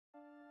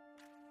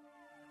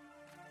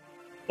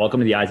Welcome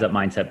to the Eyes Up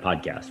Mindset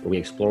podcast, where we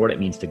explore what it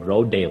means to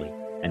grow daily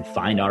and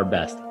find our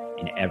best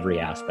in every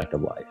aspect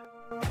of life.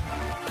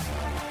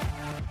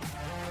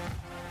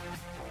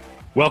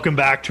 Welcome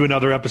back to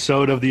another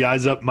episode of the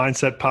Eyes Up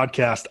Mindset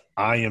podcast.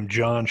 I am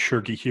John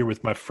Shirky here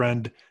with my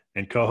friend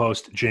and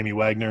co-host, Jamie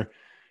Wagner.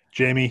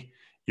 Jamie,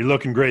 you're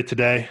looking great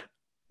today.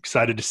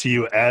 Excited to see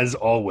you as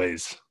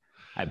always.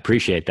 I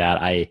appreciate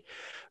that. I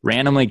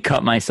randomly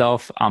cut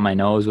myself on my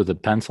nose with a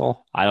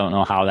pencil. I don't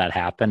know how that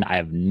happened. I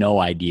have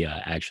no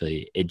idea,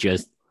 actually. It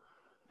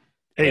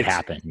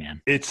happened, man.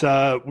 It's,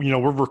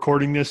 we're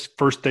recording this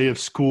first day of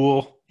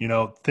school.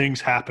 Things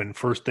happen.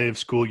 First day of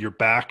school, you're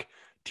back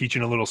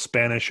teaching a little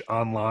Spanish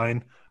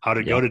online. How'd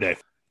it go today? A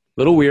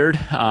little weird.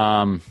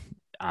 I'm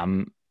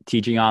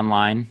teaching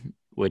online,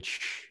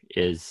 which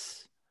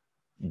is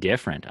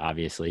different,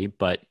 obviously,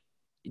 but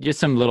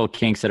just some little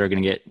kinks that are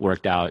going to get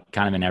worked out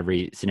kind of in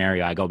every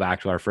scenario. I go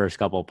back to our first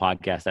couple of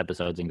podcast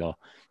episodes and go,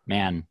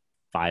 man,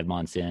 5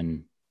 months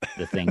in,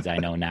 the things I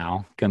know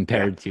now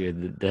compared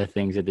to the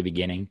things at the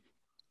beginning.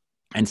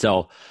 And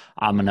so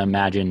I'm going to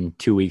imagine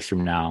 2 weeks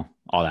from now,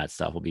 all that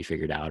stuff will be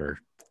figured out, or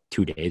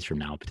 2 days from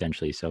now,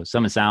 potentially. So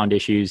some sound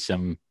issues,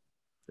 some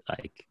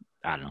I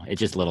don't know. It's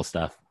just little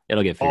stuff.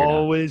 It'll get figured out.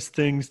 Always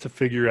things to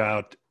figure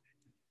out,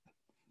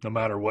 no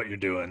matter what you're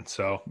doing.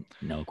 So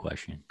no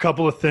question.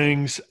 Couple of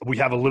things. We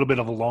have a little bit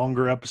of a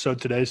longer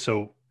episode today,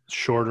 so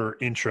shorter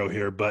intro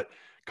here, but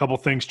a couple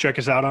of things. Check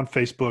us out on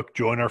Facebook.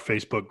 Join our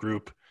Facebook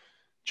group.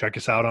 Check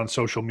us out on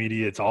social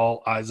media. It's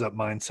all Eyes Up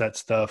Mindset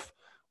stuff.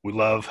 We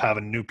love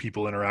having new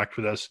people interact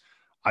with us.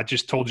 I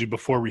just told you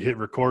before we hit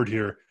record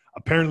here,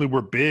 apparently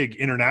we're big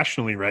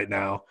internationally right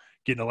now,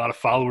 getting a lot of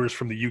followers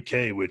from the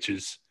UK, which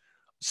is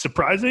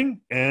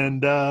surprising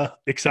and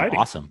exciting.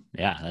 Awesome.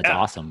 Yeah, that's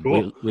awesome.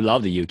 Cool. We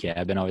love the UK.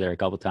 I've been over there a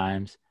couple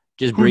times,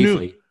 just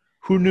briefly.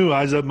 Who knew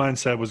Eyes Up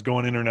Mindset was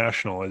going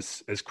international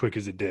as quick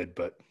as it did,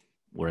 but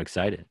we're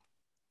excited.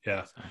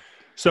 Yeah.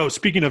 So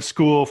speaking of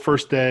school,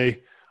 first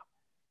day,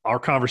 our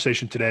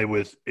conversation today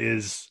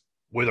is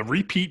with a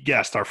repeat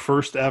guest, our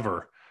first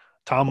ever,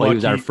 Tom Lucky. He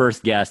was our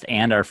first guest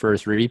and our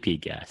first repeat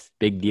guest.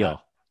 Big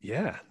deal.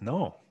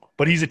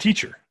 But he's a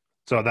teacher.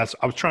 So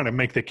I was trying to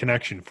make the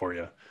connection for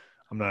you.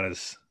 I'm not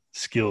as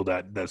skilled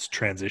at those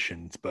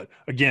transitions, but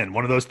again,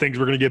 one of those things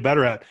we're going to get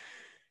better at.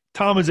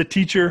 Tom is a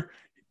teacher,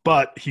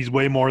 but he's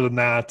way more than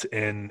that,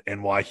 and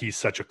why he's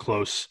such a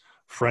close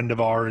friend of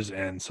ours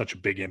and such a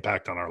big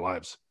impact on our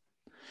lives.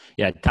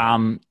 Yeah,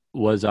 Tom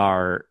was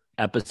our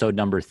episode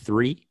number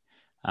 3,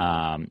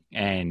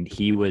 and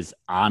he was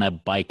on a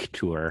bike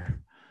tour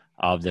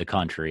of the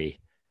country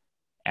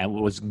and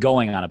was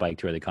going on a bike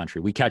tour of the country.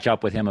 We catch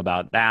up with him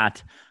about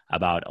that,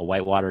 about a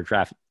whitewater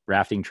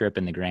rafting trip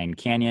in the Grand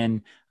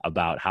Canyon,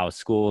 about how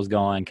school's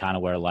going, kind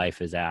of where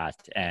life is at.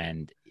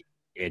 And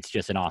it's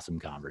just an awesome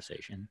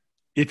conversation.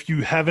 If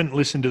you haven't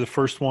listened to the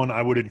first one,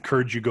 I would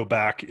encourage you go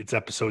back. It's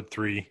episode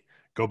 3.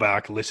 Go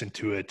back, listen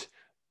to it.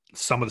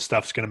 Some of the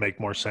stuff's going to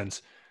make more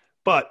sense.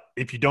 But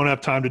if you don't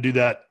have time to do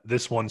that,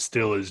 this one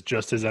still is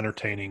just as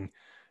entertaining.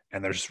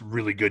 And there's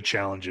really good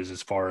challenges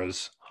as far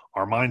as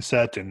our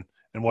mindset and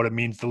what it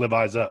means to live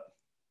eyes up.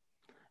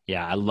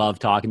 Yeah, I love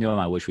talking to him.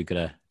 I wish we could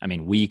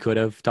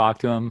have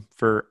talked to him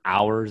for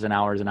hours and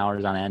hours and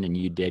hours on end, and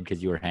you did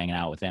because you were hanging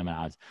out with him, and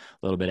I was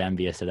a little bit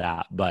envious of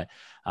that. But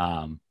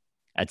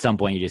at some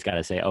point, you just got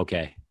to say,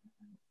 okay,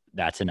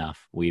 that's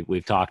enough.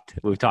 We've talked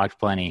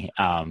plenty,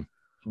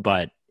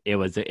 but it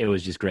was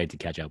just great to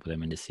catch up with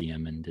him and to see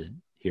him and to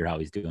hear how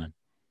he's doing.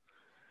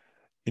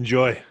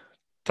 Enjoy,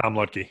 Tom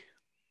Lutke.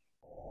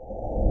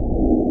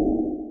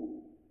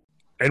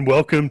 And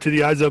welcome to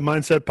the Eyes Up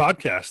Mindset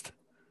podcast.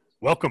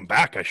 Welcome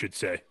back, I should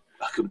say.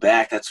 Welcome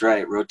back. That's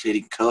right.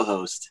 Rotating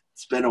co-host.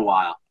 It's been a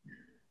while.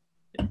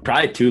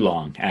 Probably too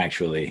long,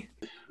 actually.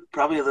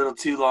 Probably a little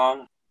too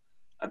long.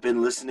 I've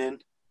been listening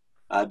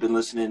to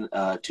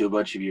a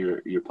bunch of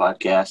your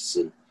podcasts,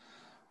 and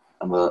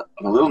I'm a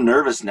little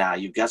nervous now.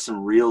 You've got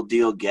some real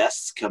deal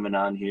guests coming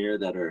on here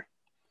that are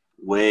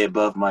way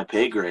above my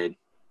pay grade.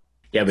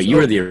 Yeah, but you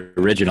were the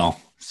original,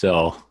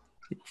 so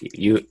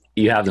you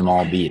have them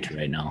all beat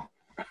right now.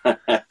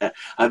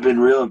 I've been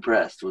real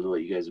impressed with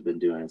what you guys have been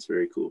doing. It's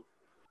very cool.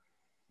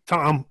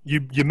 Tom,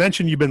 you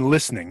mentioned you've been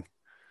listening.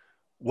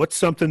 What's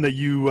something that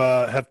you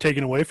have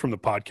taken away from the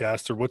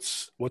podcast, or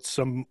what's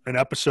an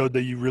episode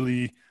that you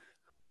really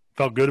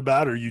felt good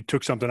about, or you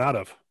took something out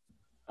of?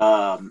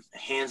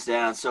 Hands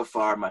down, so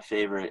far, my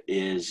favorite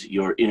is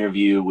your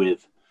interview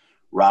with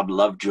Rob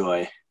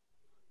Lovejoy,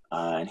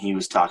 and he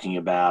was talking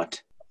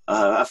about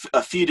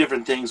a few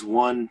different things.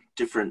 One,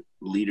 different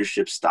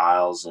leadership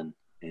styles and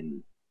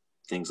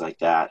things like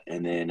that.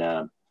 And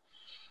then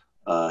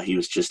he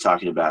was just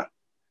talking about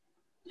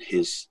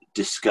his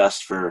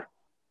disgust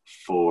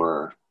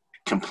for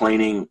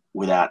complaining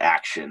without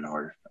action,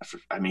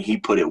 he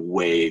put it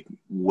way,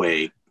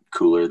 way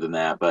cooler than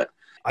that, but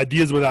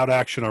ideas without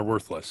action are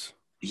worthless.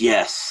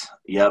 Yes.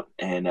 Yep.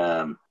 And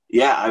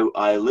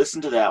I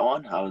listened to that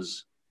one. I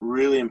was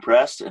really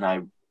impressed, and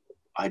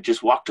I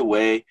just walked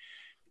away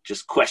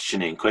just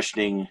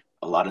questioning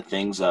a lot of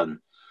things on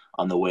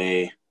the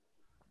way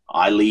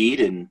I lead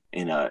in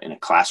a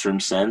classroom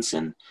sense,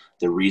 and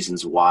the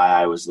reasons why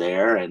I was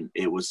there. And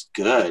it was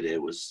good.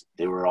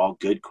 They were all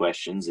good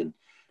questions, and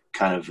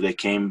kind of, they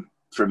came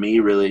for me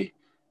really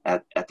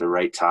at the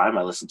right time.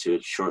 I listened to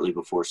it shortly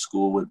before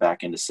school went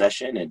back into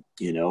session, and,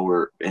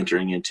 we're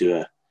entering into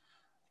a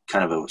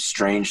kind of a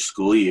strange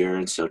school year.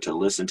 And so to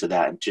listen to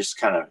that and just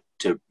kind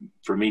of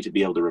for me to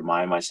be able to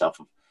remind myself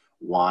of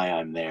why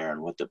I'm there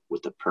and what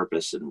the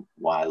purpose and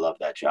why I love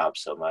that job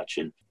so much.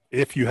 And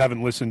if you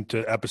haven't listened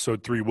to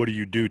episode 3, what do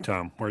you do,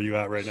 Tom? Where are you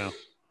at right now?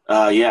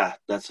 Yeah,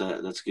 that's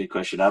a good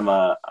question. I'm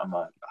a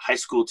high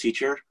school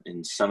teacher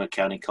in Summit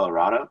County,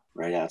 Colorado,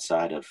 right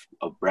outside of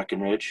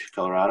Breckenridge,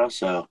 Colorado.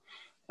 So,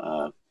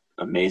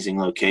 amazing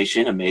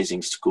location,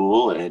 amazing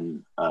school,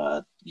 and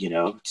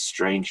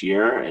strange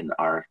year. And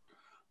our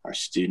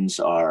students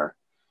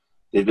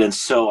they've been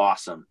so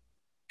awesome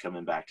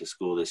coming back to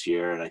school this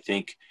year. And I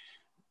think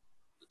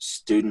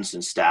students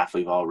and staff,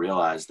 we've all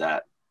realized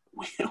that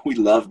we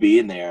love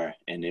being there,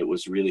 and it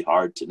was really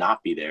hard to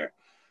not be there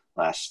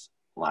last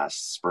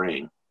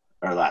spring,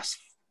 or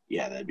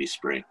that'd be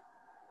spring.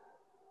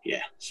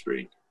 Yeah,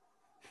 spring.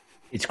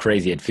 It's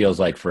crazy. It feels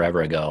like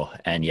forever ago,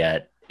 and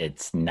yet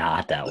it's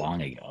not that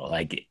long ago.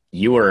 Like,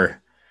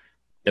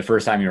 the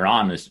first time you were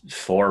on was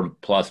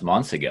 4+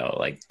 months ago.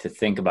 Like, to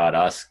think about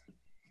us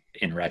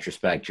in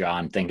retrospect,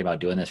 John, thinking about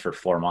doing this for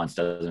 4 months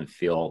doesn't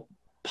feel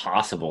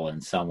possible in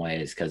some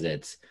ways because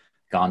it's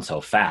gone so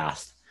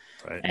fast.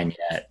 Right. And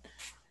yet,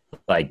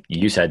 like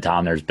you said,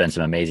 Tom, there's been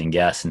some amazing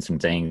guests and some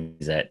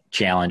things that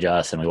challenge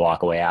us, and we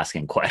walk away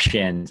asking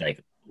questions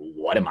like,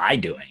 what am I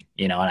doing?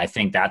 And I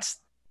think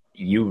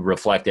you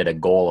reflected a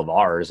goal of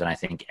ours. And I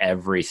think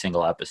every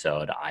single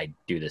episode, I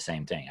do the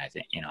same thing. I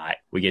think,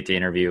 we get to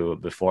interview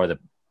before the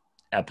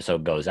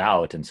episode goes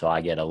out. And so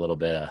I get a little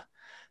bit of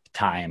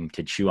time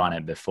to chew on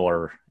it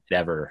before it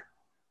ever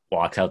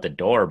walks out the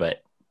door.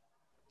 But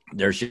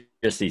there's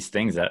just these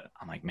things that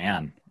I'm like,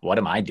 man, what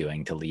am I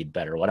doing to lead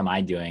better? What am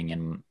I doing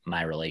in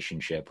my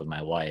relationship with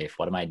my wife?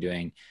 What am I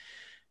doing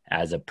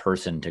as a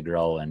person to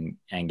grow and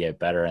get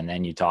better? And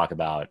then you talk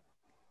about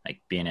like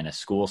being in a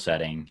school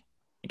setting.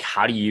 Like,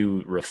 how do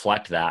you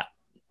reflect that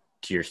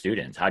to your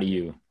students? How do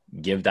you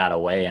give that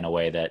away in a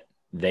way that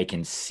they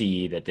can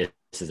see that this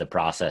is a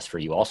process for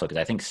you also? Because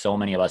I think so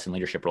many of us in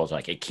leadership roles are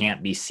like, it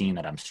can't be seen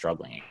that I'm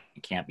struggling.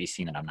 It can't be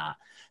seen that I'm not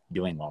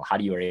doing well. How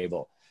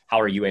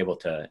are you able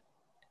to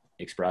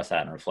express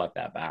that and reflect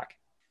that back?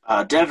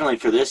 Definitely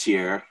for this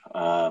year,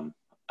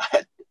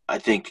 I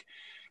think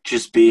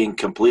just being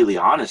completely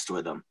honest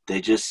with them.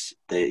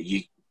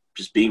 You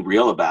just being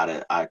real about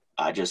it.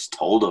 I just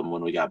told them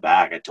when we got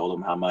back, I told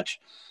them how much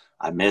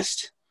I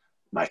missed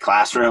my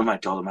classroom. I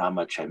told them how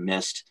much I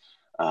missed,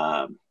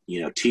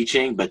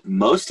 teaching, but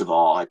most of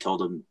all, I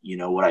told them,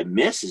 what I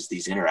miss is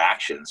these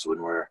interactions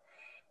when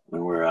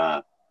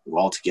we're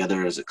all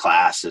together as a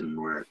class and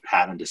we're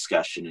having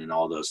discussion and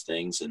all those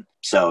things. And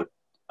so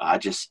I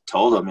just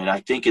told them, and I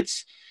think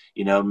it's,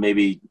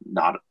 maybe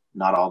not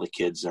all the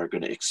kids are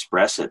going to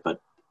express it, but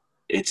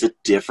it's a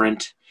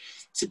different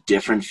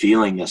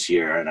feeling this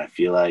year. And I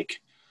feel like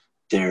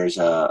there's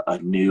a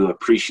new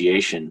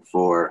appreciation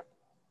for,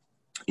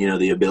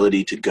 the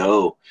ability to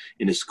go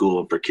into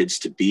school and for kids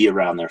to be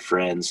around their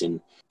friends, and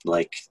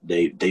like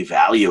they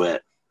value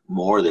it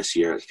more this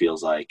year, it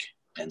feels like.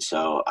 And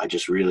so I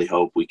just really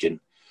hope we can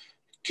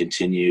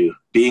continue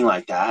being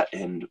like that.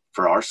 And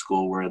for our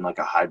school, we're in like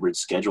a hybrid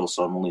schedule,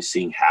 so I'm only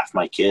seeing half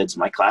my kids.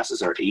 My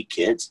classes are 8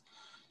 kids,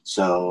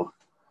 so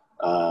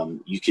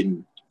you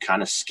can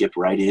kind of skip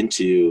right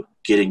into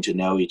getting to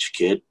know each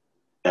kid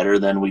better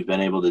than we've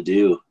been able to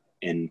do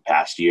in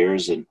past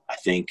years. And I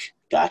think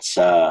that's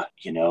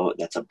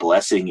that's a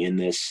blessing in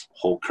this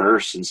whole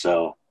curse. And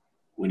so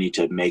we need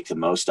to make the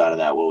most out of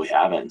that while we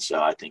have it. And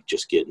so I think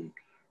just getting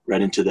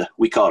right into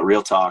we call it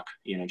real talk,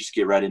 just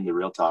get right into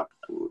real talk.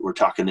 We're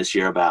talking this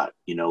year about,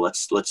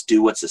 let's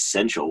do what's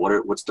essential.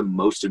 What's the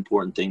most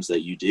important things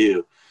that you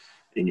do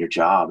in your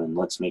job, and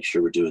let's make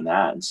sure we're doing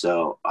that. And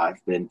so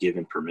I've been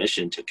given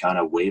permission to kind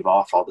of wave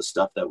off all the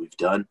stuff that we've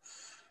done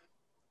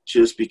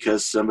just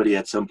because somebody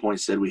at some point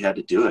said we had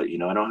to do it.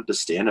 I don't have to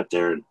stand up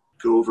there and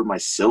go over my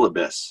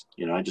syllabus.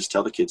 I just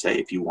tell the kids, hey,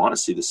 if you want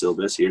to see the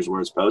syllabus, here's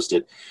where it's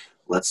posted.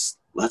 Let's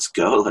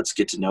go. Let's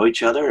get to know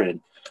each other, and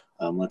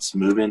let's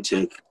move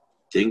into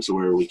things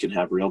where we can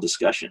have real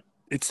discussion.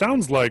 It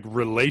sounds like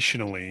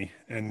relationally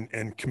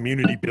and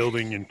community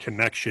building and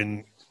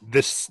connection,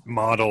 this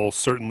model,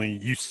 certainly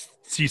you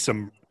see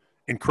some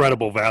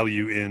incredible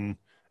value in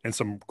and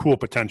some cool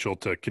potential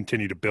to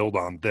continue to build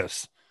on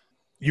this.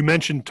 You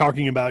mentioned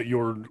talking about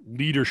your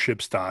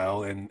leadership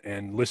style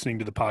and listening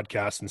to the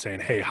podcast and saying,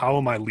 hey, how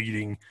am I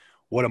leading?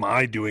 What am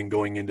I doing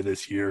going into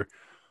this year?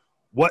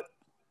 What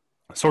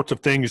sorts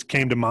of things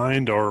came to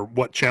mind, or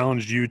what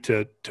challenged you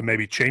to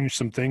maybe change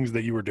some things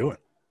that you were doing?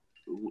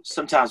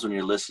 Sometimes when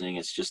you're listening,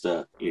 it's just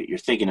you're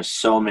thinking of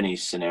so many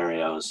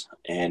scenarios.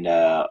 And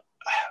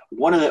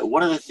one of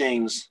the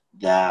things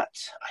that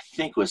I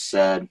think was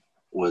said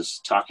was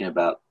talking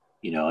about,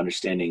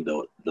 understanding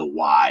the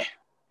why.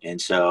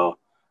 And so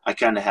I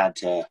kind of had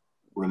to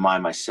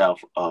remind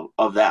myself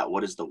of that.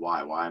 What is the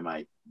why? Why am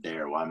I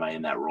there? Why am I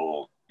in that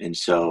role? And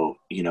so,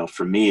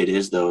 for me, it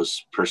is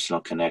those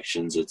personal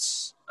connections.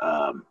 It's,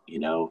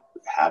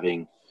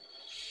 having,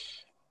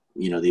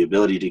 the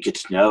ability to get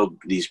to know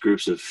these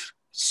groups of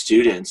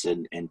students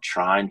and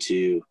trying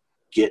to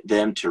get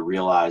them to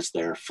realize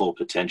their full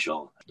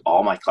potential.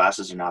 All my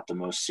classes are not the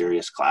most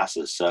serious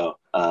classes. So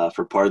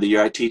for part of the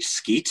year, I teach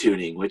ski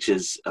tuning, which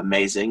is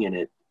amazing. And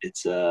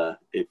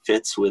it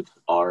fits with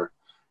our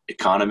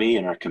economy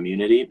and our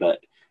community, but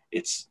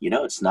it's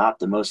not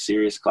the most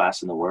serious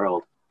class in the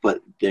world,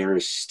 but there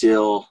is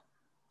still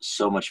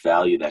so much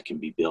value that can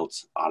be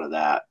built out of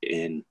that.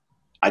 And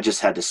I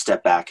just had to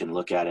step back and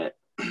look at it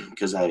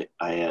because I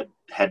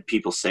had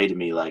people say to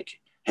me like,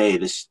 hey,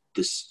 this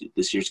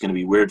year's going to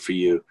be weird for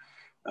you.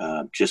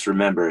 Just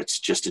remember, it's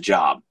just a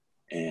job.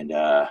 And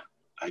I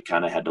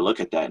kind of had to look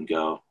at that and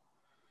go,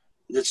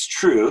 that's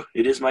true.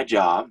 It is my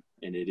job,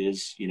 and it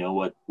is,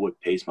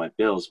 what pays my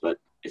bills. But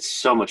it's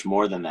so much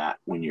more than that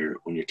when you're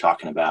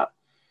talking about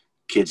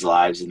kids'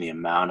 lives and the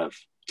amount of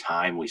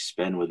time we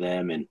spend with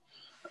them. And,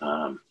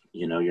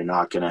 you're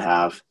not going to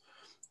have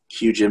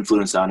huge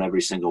influence on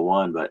every single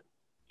one. But,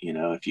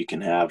 if you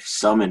can have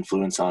some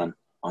influence on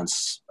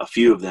a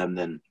few of them,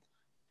 then,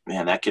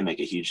 man, that can make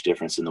a huge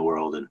difference in the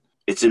world. And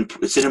it's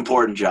an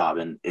important job.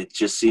 And it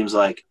just seems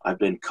like I've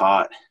been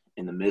caught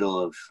in the middle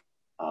of,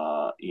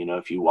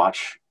 if you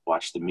watch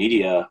the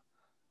media,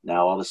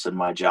 now all of a sudden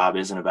my job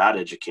isn't about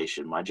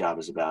education. My job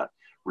is about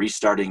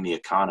restarting the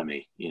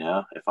economy.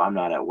 If I'm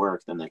not at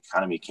work, then the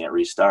economy can't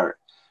restart.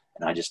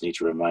 And I just need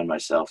to remind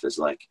myself is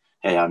like,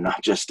 hey, I'm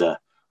not just a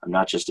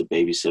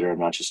babysitter. I'm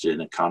not just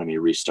an economy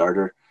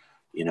restarter.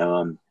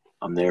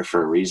 I'm there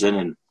for a reason,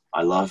 and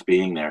I love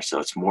being there. So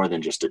it's more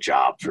than just a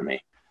job for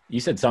me. You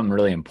said something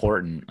really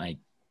important,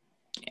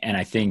 and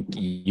I think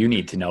you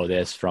need to know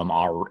this from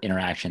our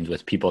interactions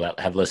with people that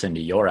have listened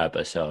to your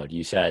episode.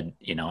 You said,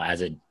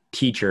 as a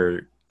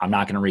teacher, I'm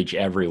not going to reach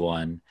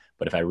everyone,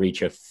 but if I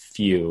reach a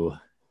few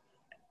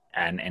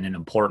and in an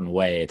important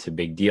way, it's a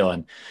big deal.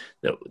 And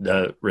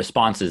the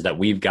responses that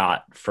we've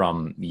got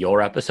from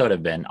your episode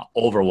have been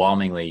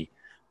overwhelmingly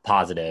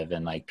positive,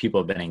 and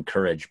people have been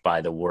encouraged by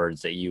the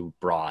words that you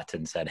brought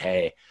and said,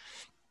 hey,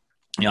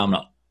 I'm going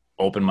to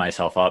open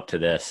myself up to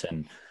this.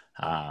 And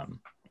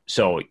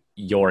so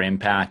your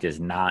impact is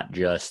not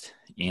just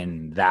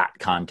in that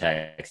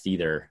context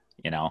either.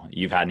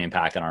 You've had an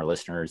impact on our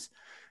listeners,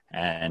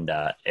 and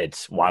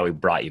it's why we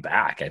brought you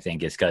back. I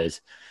think it's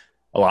because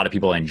a lot of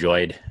people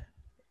enjoyed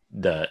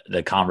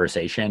the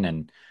conversation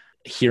and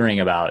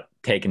hearing about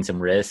taking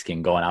some risk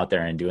and going out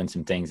there and doing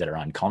some things that are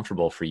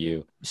uncomfortable for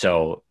you.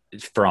 So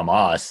from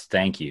us,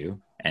 thank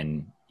you.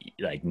 And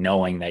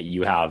knowing that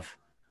you have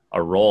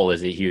a role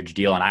is a huge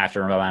deal. And I have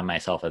to remind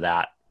myself of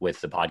that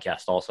with the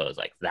podcast also. Is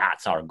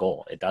that's our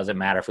goal. It doesn't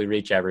matter if we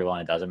reach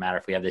everyone. It doesn't matter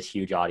if we have this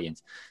huge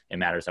audience. It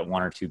matters that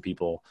one or two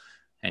people,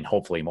 and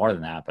hopefully more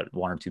than that, but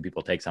one or two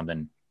people take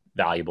something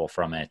valuable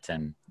from it.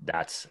 And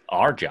that's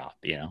our job,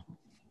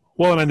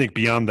 Well, and I think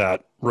beyond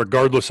that,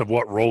 regardless of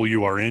what role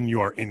you are in, you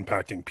are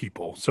impacting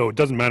people. So it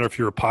doesn't matter if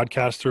you're a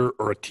podcaster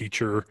or a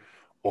teacher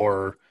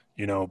or,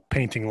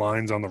 painting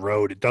lines on the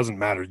road. It doesn't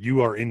matter. You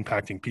are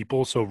impacting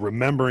people. So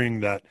remembering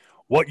that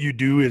what you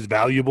do is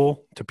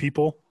valuable to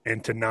people,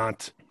 and to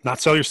not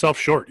sell yourself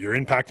short. You're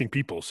impacting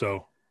people.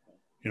 So,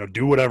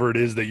 do whatever it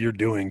is that you're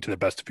doing to the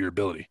best of your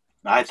ability.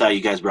 I thought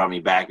you guys brought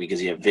me back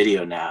because you have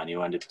video now and you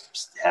wanted to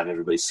have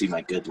everybody see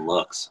my good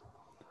looks.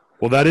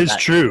 Well, that is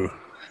true.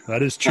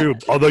 That is true.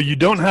 Although you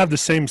don't have the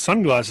same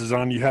sunglasses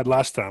on you had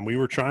last time. We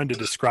were trying to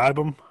describe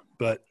them,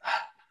 but,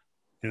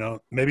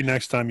 maybe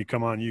next time you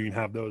come on, you can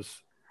have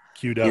those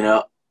queued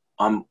up.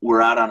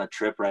 We're out on a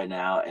trip right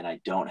now, and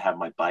I don't have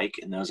my bike,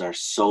 and those are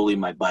solely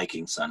my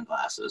biking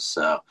sunglasses.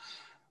 So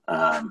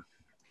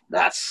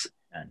it's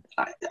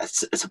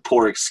a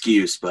poor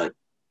excuse, but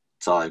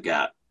it's all I've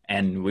got.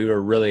 And we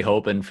were really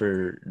hoping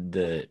for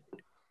the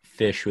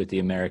fish with the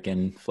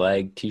American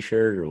flag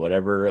T-shirt or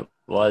whatever it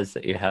was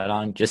that you had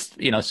on, just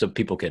so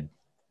people could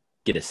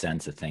get a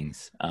sense of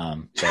things.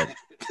 But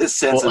the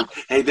sense of,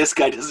 hey, this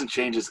guy doesn't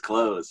change his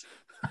clothes.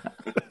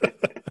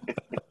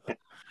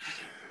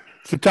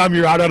 So, Tom,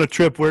 you're out on a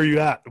trip. Where are you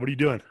at? What are you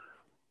doing?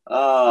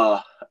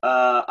 I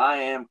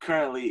am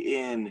currently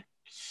in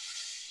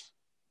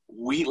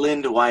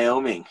Wheatland,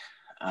 Wyoming.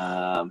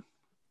 I'm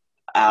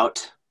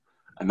out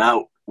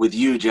with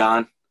you,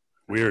 John.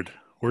 Weird.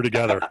 We're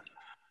together.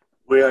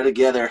 We are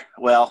together.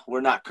 Well, we're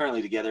not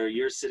currently together.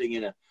 You're sitting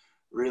in a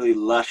really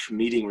lush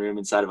meeting room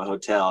inside of a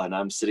hotel, and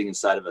I'm sitting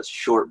inside of a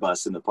short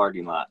bus in the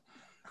parking lot.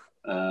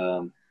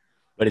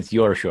 But it's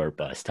your short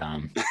bus,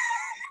 Tom.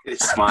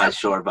 It's my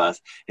short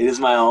bus. It is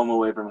my home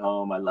away from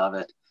home. I love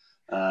it.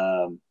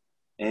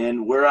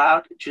 And we're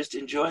out just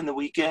enjoying the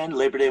weekend,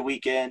 Labor Day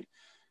weekend.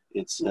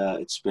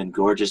 It's been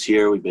gorgeous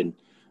here. We've been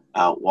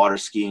out water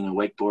skiing and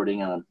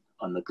wakeboarding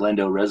on the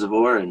Glendo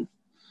Reservoir, and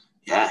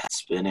yeah,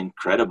 it's been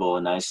incredible.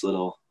 A nice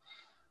little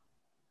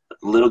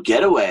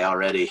getaway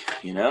already.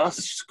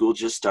 School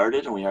just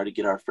started, and we already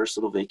get our first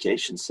little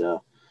vacation.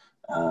 So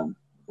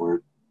we're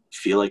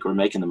feel like we're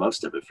making the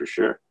most of it for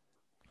sure.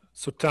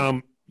 So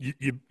Tom,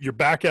 you're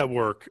back at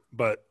work,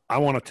 but I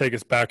want to take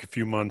us back a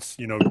few months.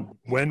 You know,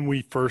 when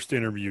we first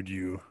interviewed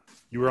you,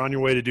 you were on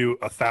your way to do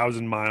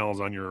 1,000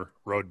 miles on your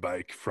road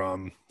bike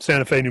from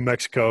Santa Fe, New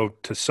Mexico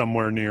to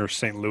somewhere near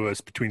St.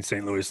 Louis, between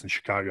St. Louis and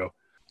Chicago.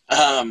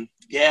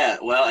 Yeah,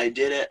 well, I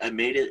did it. I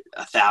made it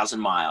 1,000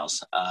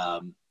 miles.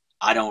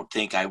 I don't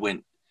think I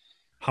went.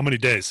 How many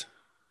days?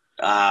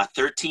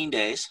 13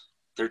 days,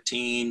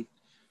 13,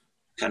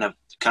 kind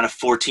of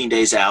 14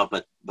 days out,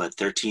 but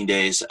 13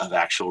 days of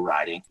actual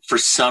riding. For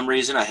some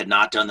reason, I had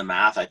not done the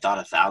math. I thought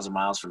 1,000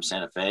 miles from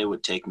Santa Fe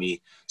would take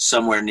me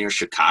somewhere near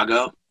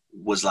Chicago.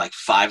 Was like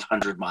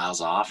 500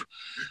 miles off.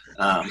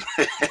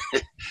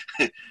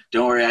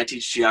 Don't worry, I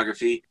teach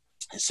geography.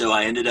 So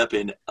I ended up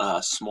in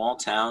a small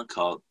town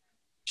called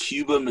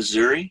Cuba,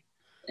 Missouri.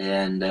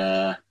 And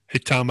hey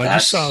Tom, I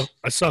saw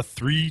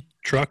 3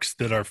 trucks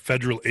that are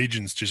federal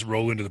agents just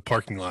roll into the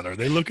parking lot. Are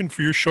they looking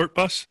for your short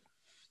bus?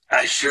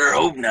 I sure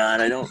hope not.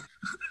 I don't.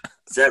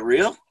 Is that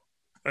real?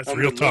 That's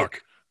real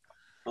talk.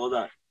 Hold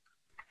on.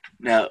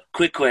 Now,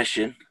 quick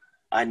question.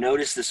 I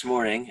noticed this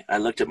morning, I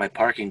looked at my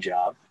parking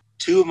job.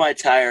 2 of my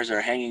tires are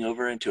hanging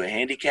over into a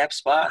handicap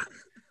spot.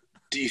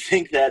 Do you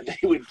think that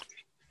they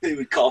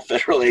would call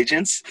federal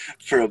agents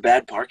for a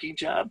bad parking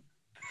job?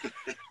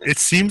 It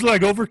seems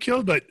like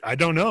overkill, but I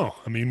don't know.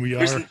 I mean,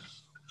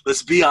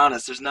 let's be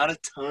honest. There's not a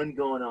ton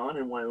going on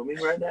in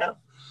Wyoming right now,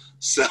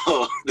 so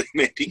they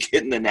may be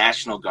getting the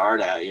National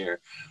Guard out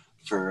here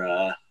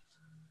for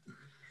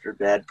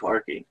bad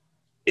parking.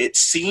 It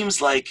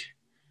seems like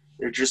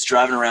they're just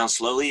driving around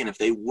slowly, and if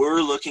they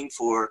were looking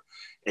for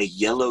a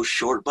yellow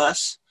short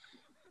bus,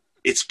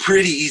 it's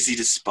pretty easy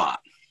to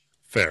spot.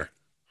 Fair.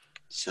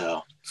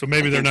 So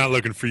maybe they're not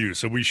looking for you,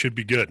 so we should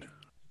be good.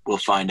 We'll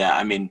find out.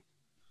 I mean,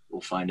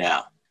 we'll find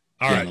out.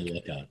 All right.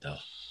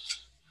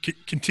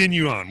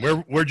 Continue on.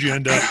 Where'd you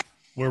end up?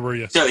 Where were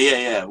you? So,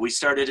 yeah. We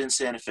started in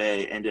Santa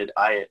Fe.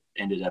 I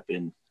ended up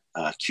in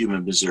Cuba,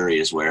 Missouri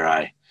is where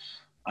I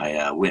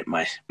went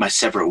my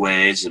separate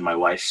ways, and my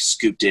wife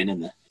scooped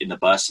in the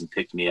bus and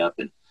picked me up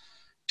and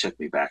took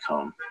me back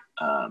home.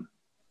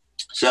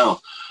 So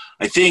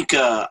I think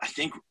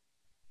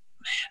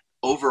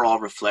overall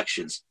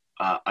reflections,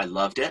 I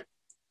loved it.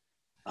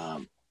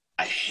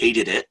 I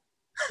hated it.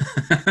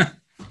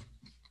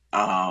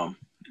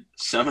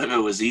 Some of it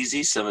was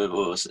easy. Some of it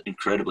was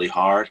incredibly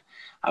hard.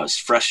 I was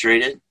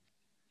frustrated.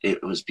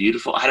 It was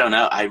beautiful. I don't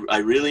know. I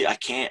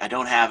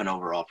don't have an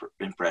overall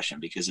impression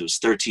because it was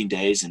 13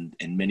 days and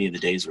many of the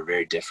days were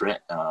very different.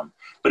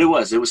 But it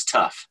was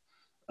tough.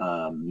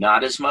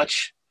 Not as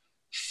much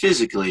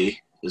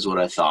physically is what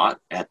I thought.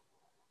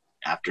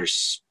 After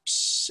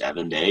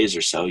 7 days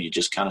or so, you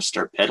just kind of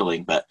start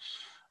pedaling. But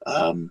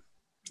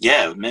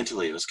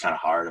mentally it was kind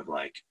of hard of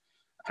like,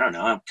 I don't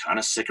know, I'm kind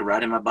of sick of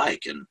riding my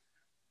bike and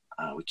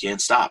we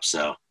can't stop.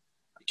 So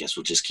I guess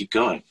we'll just keep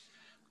going.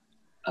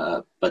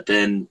 But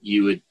then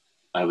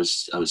I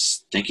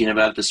was thinking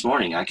about it this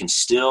morning. I can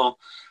still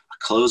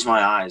close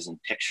my eyes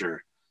and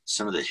picture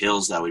some of the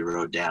hills that we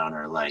rode down,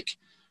 or like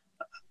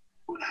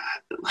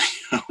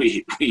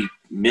we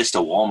missed a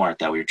Walmart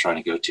that we were trying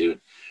to go to,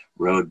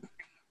 and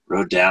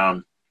rode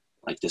down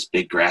like this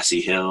big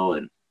grassy hill,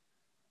 and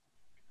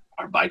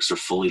our bikes were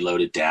fully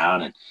loaded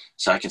down. And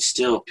so I can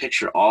still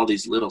picture all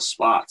these little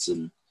spots,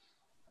 and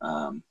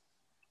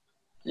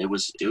it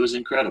was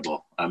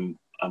incredible. I'm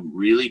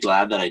really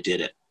glad that I did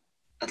it.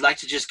 I'd like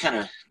to just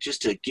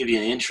to give you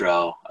an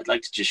intro, I'd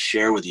like to just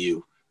share with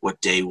you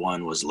what day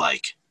one was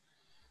like.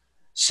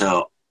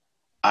 So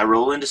I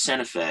roll into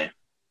Santa Fe.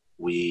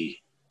 We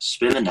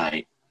spend the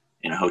night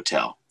in a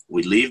hotel.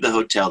 We leave the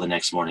hotel the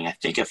next morning, I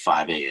think at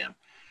 5 a.m.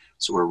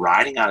 So we're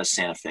riding out of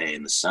Santa Fe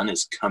and the sun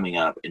is coming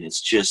up, and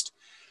it's just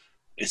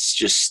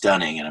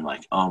stunning. And I'm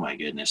like, oh my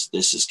goodness,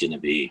 this is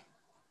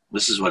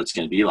what it's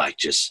going to be like.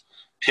 Just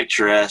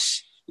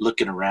picturesque,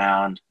 looking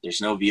around.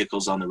 There's no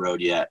vehicles on the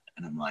road yet.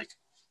 And I'm like,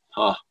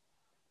 oh,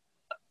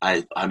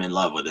 I'm in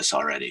love with this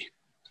already.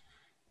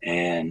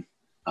 And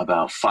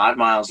about 5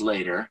 miles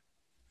later,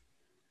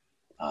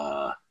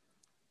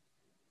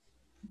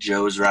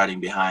 Joe's riding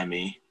behind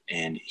me,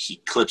 and he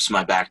clips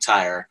my back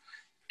tire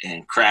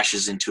and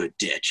crashes into a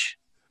ditch.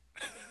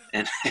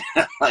 And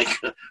I'm like,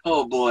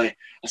 oh boy,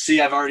 I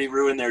see I've already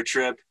ruined their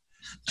trip.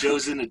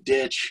 Joe's in a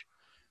ditch.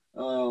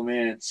 Oh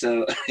man.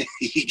 So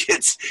he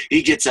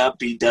gets up,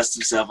 he dusts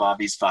himself off,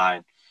 he's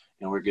fine,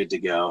 and we're good to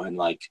go. And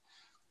like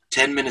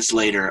 10 minutes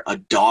later, a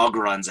dog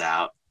runs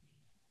out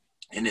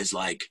and is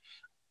like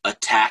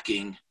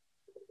attacking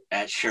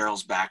at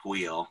Cheryl's back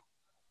wheel.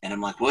 And I'm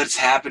like, what's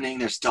happening?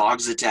 There's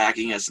dogs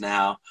attacking us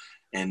now.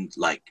 And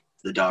like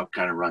the dog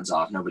kind of runs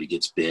off. Nobody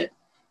gets bit.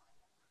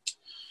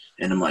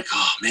 And I'm like,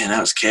 oh man,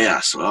 that was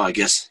chaos. Well, I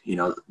guess,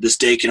 this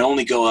day can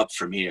only go up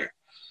from here.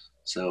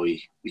 So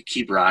we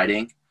keep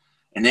riding.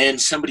 And then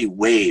somebody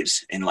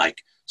waves and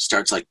like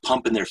starts like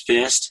pumping their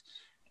fist.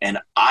 And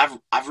I've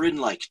ridden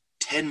like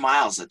 10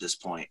 miles at this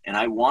point, and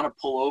I want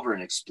to pull over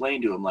and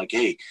explain to him like,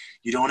 hey,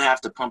 you don't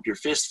have to pump your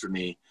fist for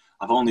me.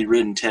 I've only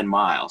ridden 10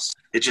 miles.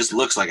 It just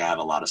looks like I have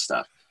a lot of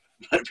stuff.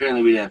 But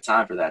apparently we didn't have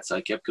time for that, so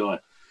I kept going.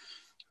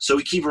 So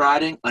we keep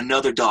riding.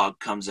 Another dog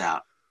comes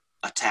out,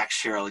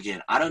 attacks Cheryl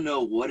again. I don't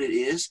know what it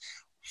is.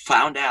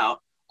 Found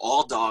out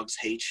all dogs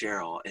hate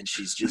Cheryl, and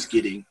she's just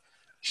getting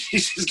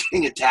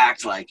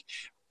attacked like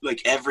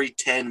every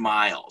 10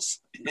 miles.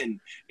 And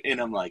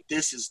I'm like,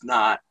 this is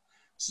not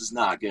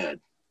good.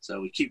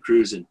 So we keep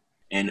cruising,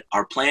 and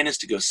our plan is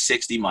to go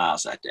 60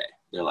 miles that day.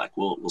 They're like,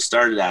 we'll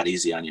start it out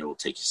easy on you. We'll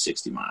take you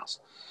 60 miles.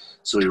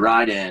 So we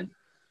ride in.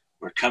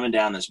 We're coming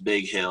down this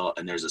big hill,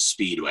 and there's a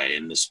speedway,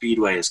 and the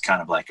speedway is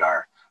kind of like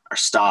our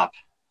stop.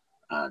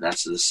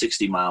 That's the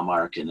 60-mile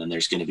mark, and then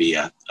there's going to be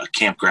a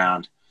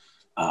campground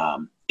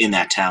in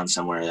that town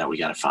somewhere that we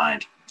got to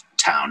find.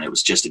 It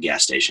was just a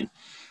gas station.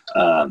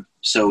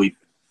 So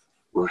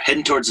we're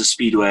heading towards the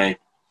speedway.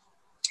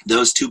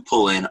 Those two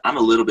pull in. I'm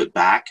a little bit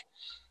back,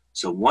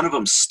 so one of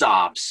them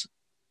stops,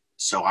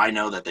 so I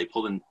know that they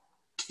pulled in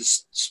to the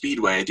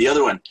speedway. The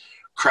other one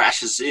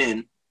crashes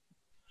in.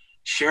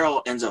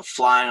 Cheryl ends up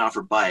flying off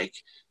her bike,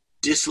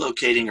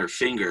 dislocating her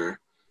finger.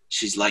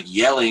 She's like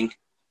yelling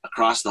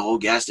across the whole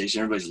gas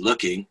station. Everybody's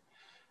looking.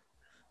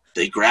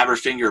 They grab her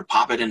finger,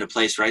 pop it into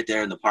place right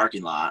there in the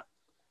parking lot.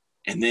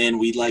 And then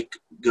we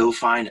go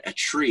find a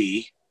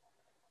tree.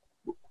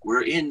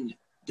 We're in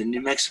the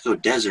New Mexico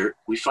desert.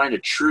 We find a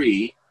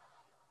tree.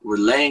 We're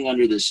laying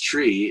under this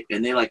tree,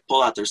 and they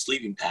pull out their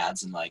sleeping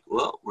pads and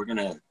well, we're going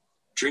to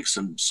drink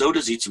some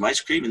sodas, eat some ice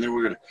cream, and then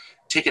we're going to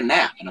take a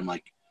nap. And I'm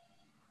like,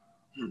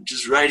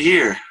 just right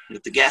here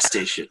at the gas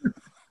station. And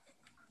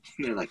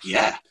they're like,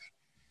 yeah.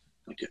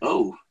 I'm like,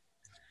 oh,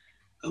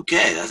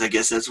 okay. I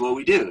guess that's what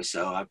we do.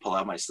 So I pull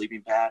out my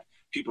sleeping pad.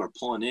 People are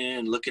pulling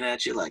in, looking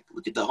at you like,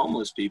 look at the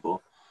homeless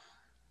people.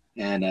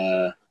 And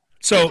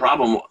so the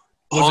problem,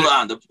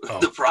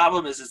 the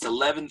problem is it's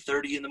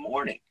 11:30 in the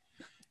morning,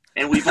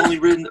 and we've only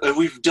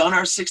we've done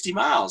our 60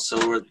 miles.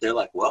 So they're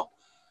like, well,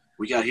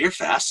 we got here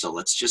fast, so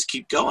let's just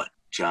keep going,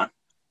 John.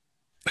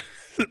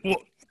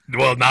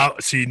 Well,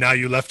 now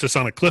you left us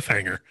on a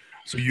cliffhanger,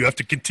 so you have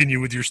to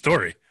continue with your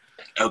story.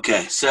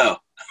 Okay, so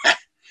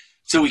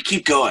we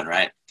keep going,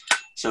 right?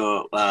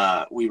 So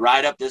we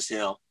ride up this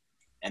hill,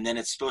 and then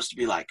it's supposed to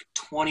be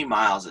 20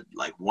 miles at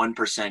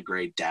 1%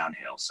 grade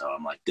downhill. So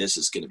I'm like, this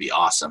is going to be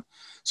awesome.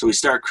 So we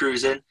start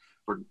cruising.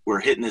 We're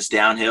hitting this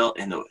downhill,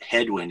 and the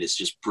headwind is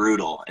just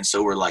brutal. And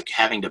so we're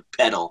having to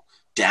pedal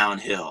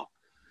downhill.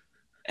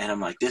 And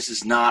I'm like, this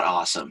is not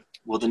awesome.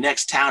 Well, the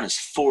next town is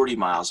 40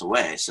 miles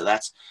away. So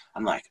that's a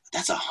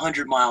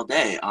 100-mile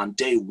day on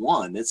day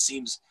one. That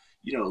seems,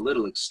 a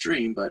little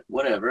extreme, but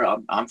whatever.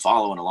 I'm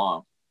following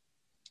along.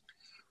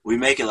 We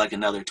make it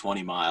another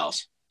 20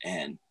 miles,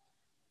 and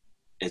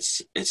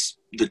it's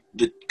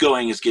the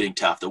going is getting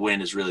tough. The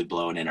wind is really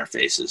blowing in our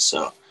faces.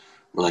 So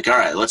we're like, all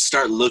right, let's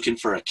start looking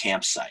for a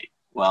campsite.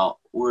 Well,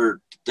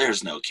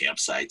 there's no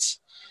campsites.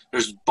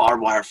 There's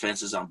barbed wire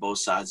fences on both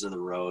sides of the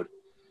road.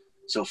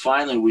 So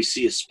finally we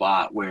see a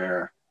spot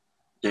where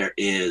there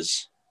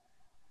is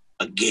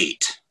a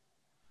gate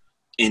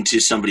into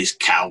somebody's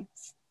cow.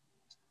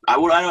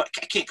 I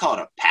can't call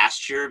it a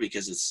pasture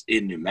because it's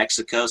in New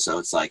Mexico. So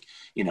it's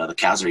the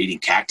cows are eating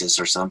cactus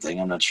or something.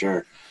 I'm not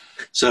sure.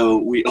 So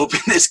we open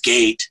this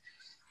gate,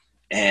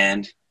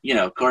 and,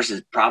 of course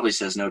it probably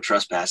says no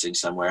trespassing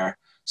somewhere.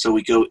 So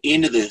we go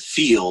into the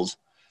field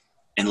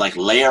and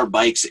lay our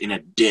bikes in a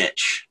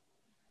ditch,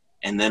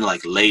 and then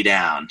lay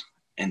down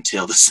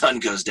until the sun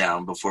goes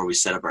down before we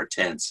set up our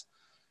tents.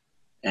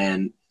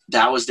 And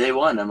that was day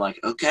one. I'm like,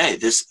 okay,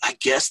 I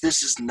guess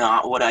this is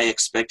not what I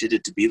expected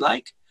it to be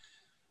like.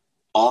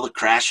 All the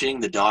crashing,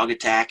 the dog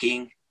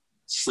attacking,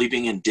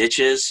 sleeping in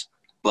ditches,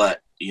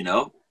 but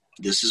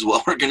this is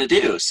what we're going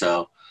to do.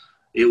 So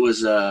it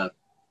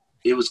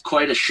was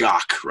quite a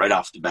shock right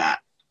off the bat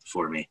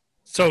for me.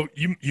 So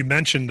you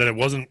mentioned that it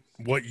wasn't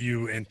what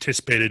you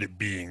anticipated it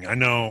being. I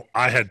know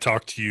I had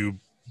talked to you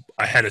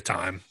ahead of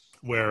time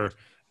where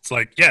it's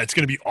it's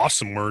going to be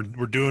awesome. We're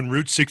doing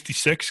Route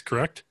 66,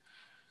 correct?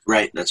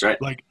 Right, that's right.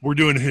 We're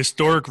doing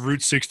historic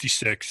Route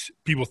 66.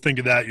 People think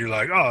of that, you're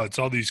like, oh, it's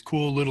all these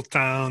cool little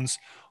towns,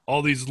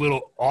 all these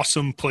little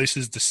awesome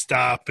places to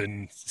stop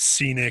and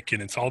scenic,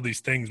 and it's all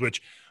these things,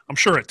 which I'm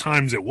sure at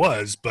times it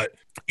was, but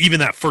even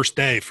that first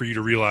day for you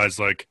to realize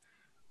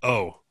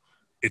oh,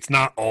 it's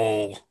not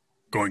all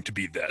going to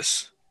be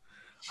this.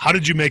 How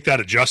did you make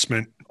that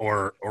adjustment,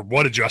 or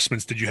what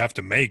adjustments did you have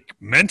to make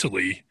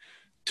mentally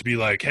to be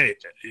hey,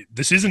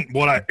 this isn't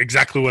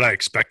exactly what I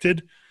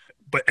expected,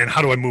 and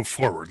how do I move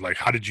forward?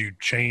 How did you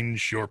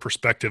change your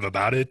perspective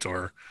about it,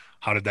 or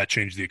how did that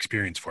change the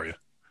experience for you?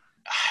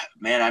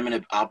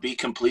 Man, I'll be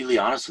completely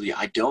honest with you.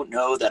 I don't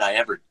know that I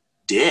ever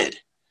did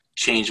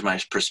change my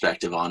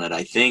perspective on it.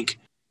 I think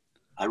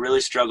I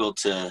really struggled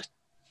to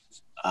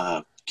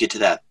get to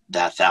that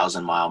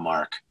 1,000-mile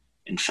mark.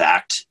 In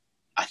fact,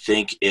 I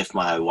think if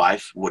my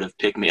wife would have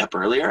picked me up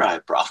earlier, I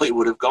probably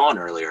would have gone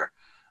earlier.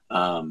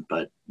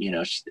 But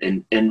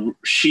and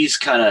she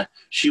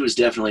was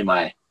definitely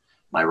my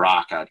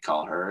rock, I'd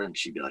call her, and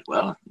she'd be like,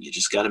 well, you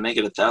just got to make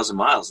it 1,000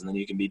 miles and then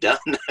you can be done.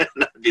 And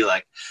I'd be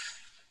like,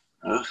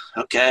 oh,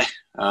 okay.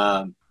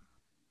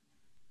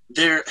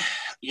 there,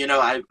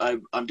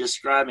 I'm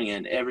describing it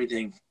and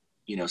everything,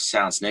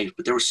 sounds negative,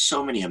 but there were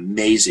so many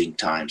amazing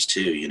times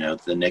too.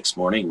 The next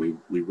morning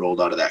we rolled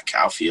out of that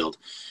cow field,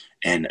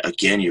 and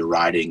again, you're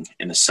riding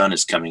and the sun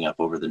is coming up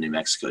over the New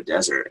Mexico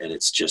desert, and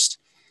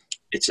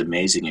it's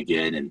amazing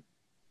again. And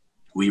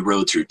we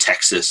rode through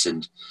Texas,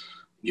 and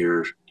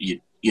you've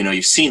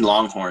seen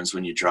longhorns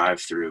when you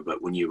drive through,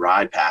 but when you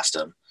ride past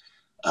them,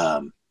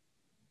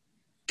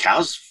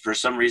 cows for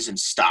some reason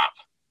stop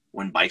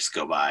when bikes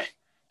go by.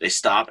 They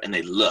stop and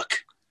they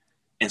look.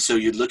 And so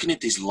you're looking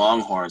at these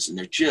longhorns, and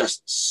they're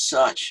just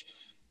such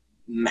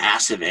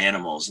massive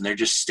animals, and they're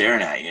just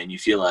staring at you, and you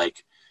feel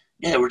like,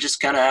 yeah, we're just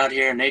kind of out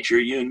here in nature,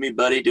 you and me,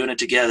 buddy, doing it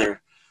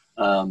together.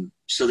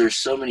 So there's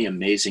so many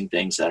amazing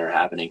things that are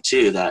happening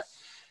too that,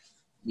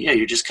 yeah,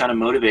 you're just kind of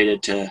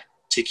motivated to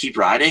keep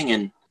riding,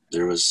 and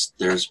there's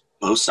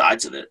both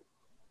sides of it.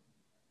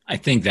 I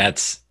think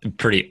that's a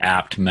pretty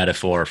apt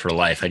metaphor for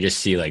life. I just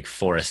see like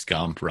Forrest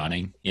Gump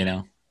running,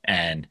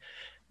 and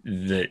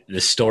the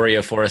story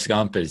of Forrest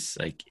Gump is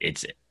like,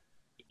 it's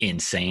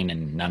insane,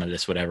 and none of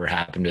this would ever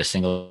happen to a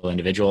single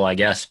individual, I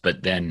guess.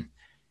 But then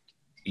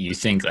you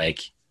think like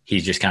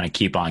he's just kind of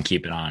keep on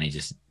keeping on. He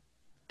just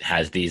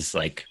has these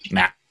like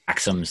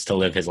maxims to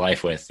live his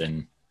life with,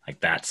 and like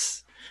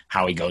that's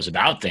how he goes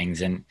about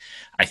things. And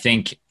I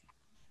think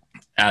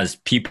as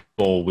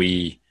people,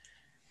 we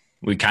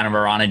kind of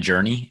are on a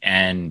journey,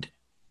 and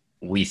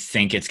we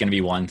think it's going to be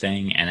one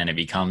thing, and then it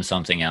becomes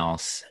something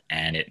else,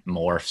 and it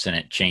morphs and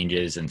it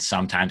changes. And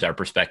sometimes our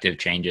perspective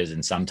changes,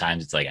 and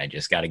sometimes it's like, I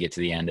just got to get to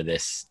the end of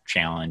this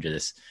challenge or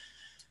this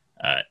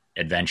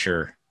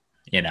adventure,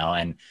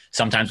 and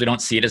sometimes we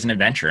don't see it as an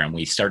adventure, and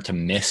we start to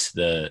miss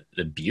the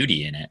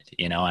beauty in it,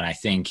 and I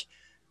think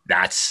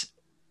that's,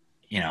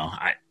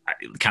 I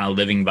kind of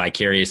living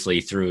vicariously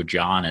through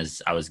John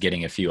as I was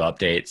getting a few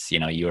updates.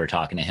 You were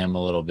talking to him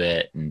a little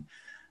bit, and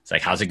it's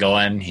like, how's it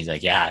going? He's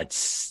like, yeah,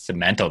 it's a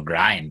mental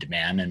grind,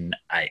 man. And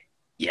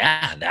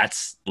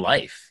that's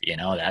life,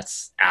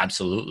 that's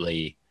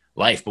absolutely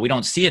life, but we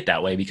don't see it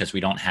that way because we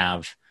don't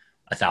have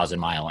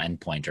 1,000-mile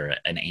endpoint or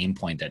an aim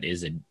point that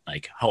is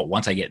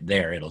once I get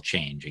there, it'll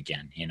change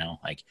again.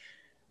 Like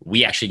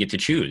we actually get to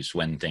choose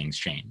when things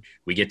change.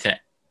 We get to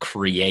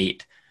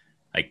create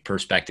like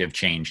perspective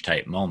change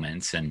type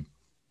moments. And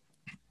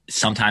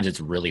sometimes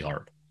it's really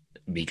hard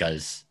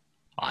because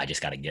I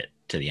just got to get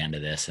to the end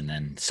of this, and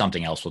then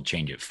something else will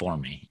change it for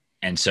me.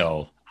 And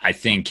so I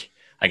think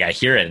like I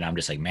hear it and I'm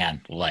just like,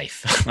 man,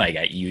 life, like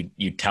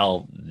you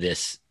tell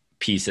this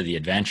piece of the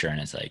adventure, and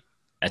it's like,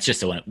 that's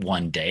just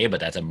one day, but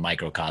that's a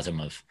microcosm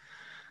of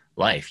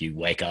life. You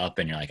wake up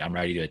and you're like, I'm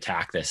ready to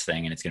attack this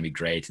thing, and it's going to be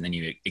great. And then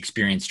you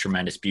experience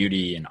tremendous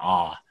beauty and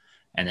awe.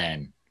 And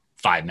then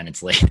 5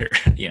 minutes later,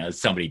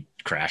 somebody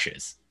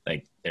crashes.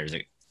 Like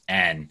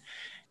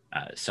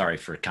sorry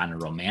for kind of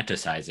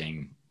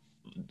romanticizing,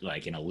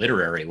 like in a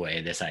literary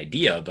way, this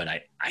idea, but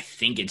I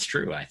think it's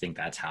true. I think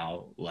that's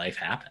how life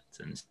happens.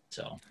 And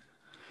so,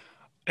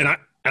 and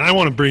I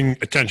want to bring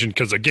attention,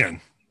 because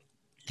again,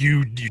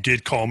 you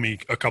did call me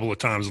a couple of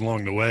times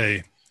along the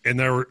way, and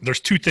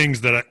there's two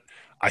things that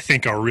I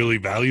think are really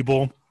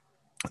valuable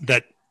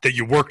that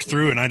you worked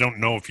through, and I don't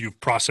know if you've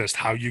processed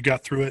how you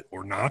got through it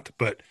or not,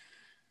 but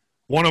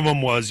one of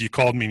them was you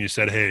called me and you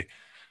said, hey,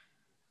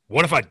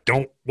 what do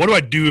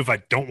I do if I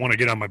don't want to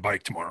get on my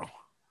bike tomorrow?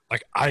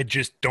 Like, I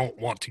just don't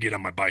want to get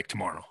on my bike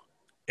tomorrow.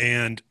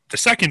 And the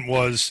second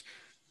was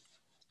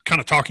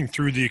kind of talking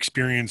through the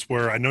experience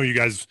where I know you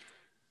guys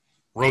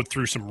rode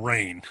through some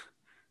rain,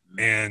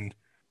 and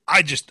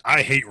I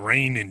hate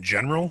rain in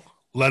general,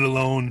 let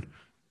alone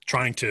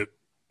trying to,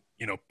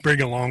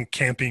 bring along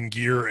camping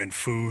gear and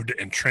food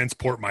and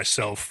transport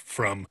myself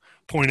from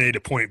point A to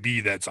point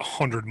B that's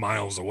 100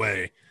 miles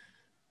away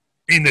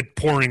in the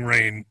pouring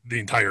rain the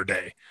entire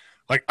day.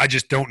 Like, I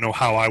just don't know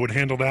how I would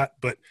handle that,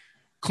 but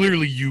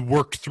clearly you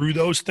worked through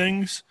those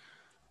things.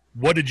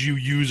 What did you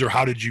use, or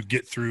how did you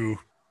get through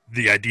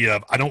the idea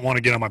of, I don't want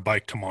to get on my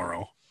bike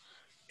tomorrow?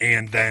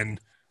 And then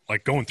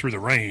like going through the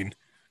rain,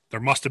 there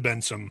must have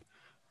been some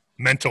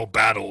mental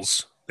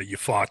battles that you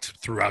fought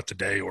throughout the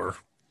day or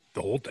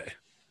the whole day.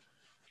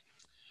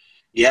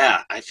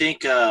 Yeah, I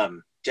think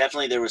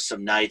definitely there was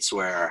some nights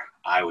where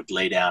I would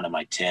lay down in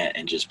my tent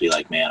and just be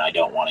like, man, I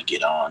don't want to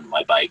get on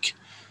my bike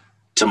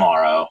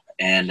tomorrow.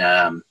 And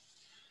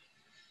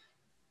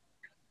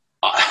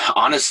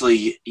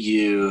honestly,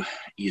 you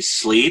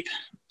sleep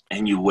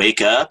and you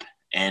wake up,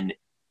 and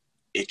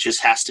it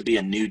just has to be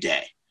a new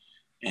day.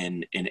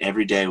 And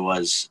every day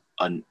was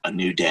a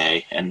new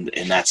day. And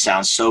that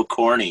sounds so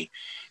corny,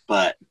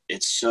 but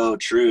it's so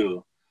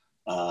true.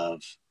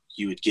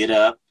 You would get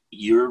up,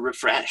 you're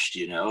refreshed,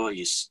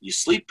 you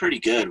sleep pretty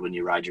good when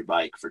you ride your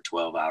bike for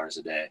 12 hours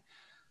a day.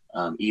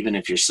 Even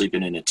if you're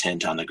sleeping in a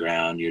tent on the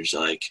ground, you're just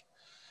like,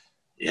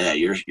 yeah,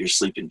 you're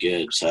sleeping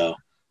good. So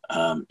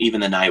even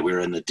the night we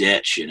were in the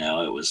ditch, it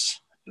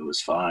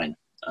was fine.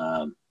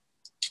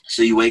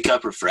 So you wake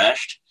up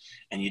refreshed,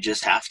 and you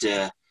just have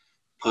to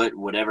put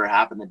whatever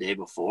happened the day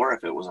before.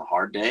 If it was a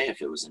hard day,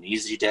 if it was an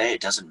easy day,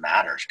 it doesn't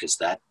matter, because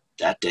that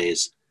day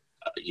is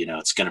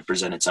it's going to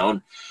present its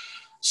own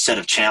set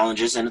of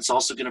challenges, and it's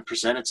also going to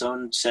present its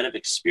own set of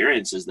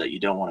experiences that you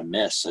don't want to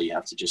miss. So you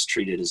have to just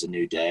treat it as a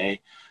new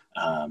day.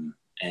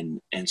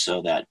 And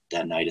so that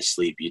night of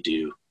sleep,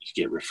 you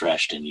get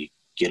refreshed and you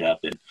get up.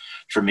 And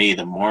for me,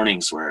 the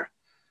mornings were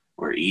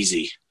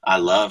easy. I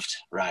loved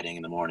riding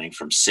in the morning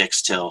from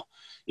 6 till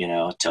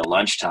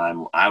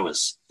lunchtime.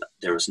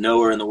 There was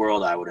nowhere in the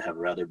world I would have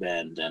rather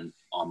been than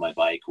on my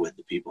bike with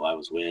the people I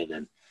was with.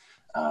 And,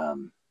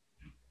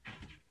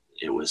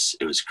 it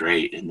was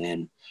great. And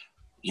then,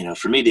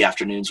 for me, the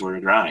afternoons were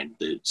a grind.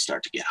 They'd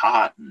start to get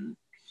hot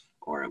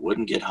or it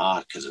wouldn't get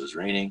hot because it was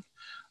raining.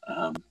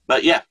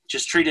 But yeah,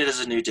 just treat it as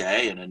a new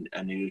day and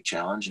a new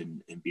challenge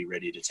and be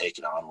ready to take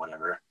it on,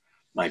 whatever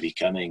might be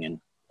coming. And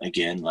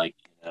again,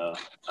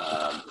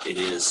 it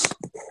is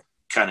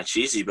kind of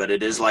cheesy, but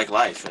it is like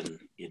life, and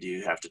you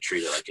do have to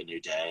treat it like a new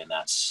day. And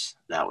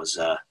that was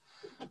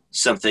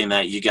something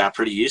that you got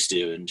pretty used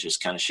to, and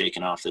just kind of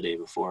shaking off the day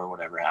before,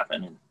 whatever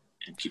happened,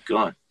 and keep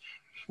going.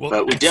 Well,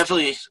 but we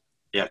definitely,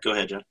 yeah, go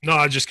ahead, John. No,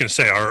 I was just going to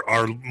say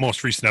our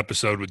most recent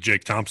episode with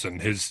Jake Thompson,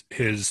 his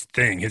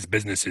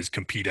business is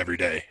compete every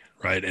day,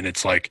 right? And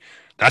it's like,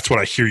 that's what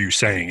I hear you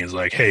saying is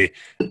like, hey,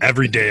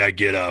 every day I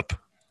get up,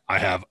 I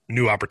have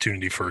new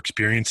opportunity for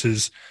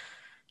experiences,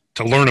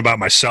 to learn about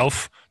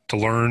myself, to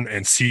learn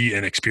and see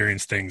and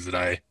experience things that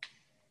I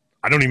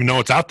don't even know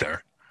it's out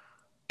there,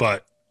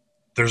 but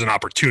there's an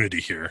opportunity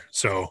here.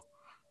 So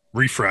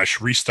refresh,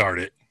 restart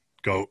it,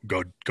 go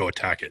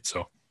attack it.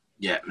 So.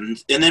 Yeah.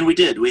 And then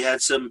we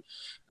had some,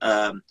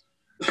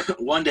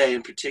 one day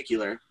in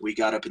particular, we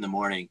got up in the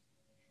morning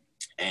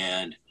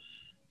and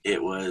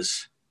it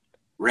was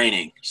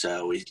raining.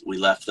 So we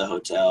left the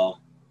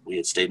hotel. We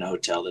had stayed in a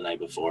hotel the night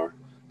before.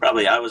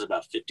 Probably I was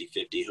about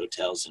 50-50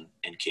 hotels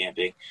and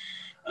camping.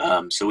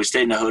 So we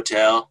stayed in a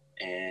hotel,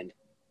 and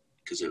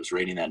because it was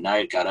raining that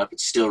night, got up.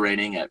 It's still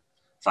raining at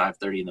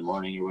 5:30 in the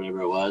morning or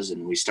whatever it was.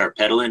 And we start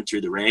pedaling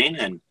through the rain,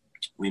 and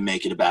we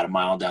make it about a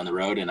mile down the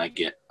road, and I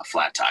get a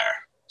flat tire.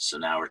 So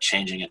now we're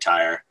changing a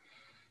tire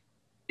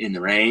in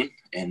the rain,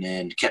 and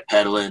then kept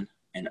pedaling.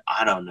 And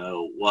I don't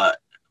know what,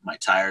 my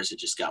tires had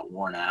just got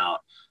worn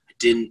out. I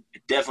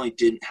definitely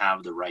didn't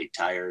have the right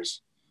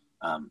tires.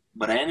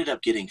 But I ended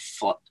up getting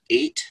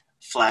 8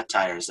 flat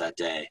tires that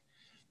day,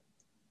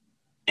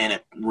 and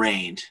it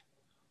rained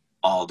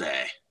all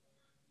day.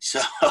 So,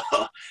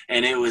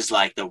 and it was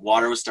like the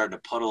water was starting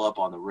to puddle up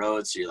on the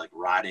road. So you're like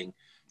riding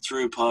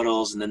through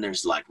puddles, and then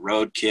there's like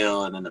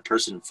roadkill, and then the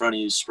person in front of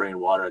you is spraying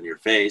water on your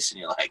face, and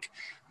you're like,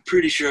 I'm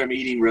pretty sure I'm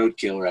eating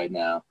roadkill right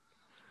now.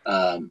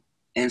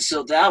 And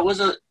so that was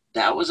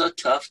a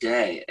tough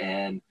day.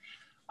 And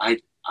I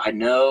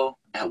know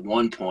at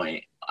one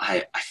point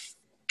I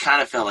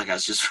kind of felt like I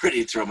was just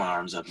ready to throw my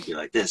arms up and be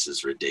like, this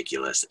is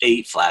ridiculous.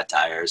 8 flat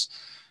tires.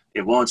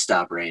 It won't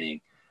stop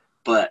raining.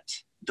 But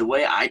the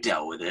way I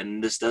dealt with it,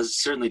 and this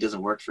certainly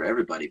doesn't work for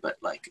everybody, but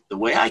like the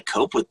way I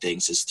cope with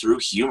things is through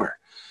humor.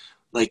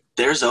 Like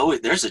there's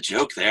a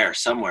joke there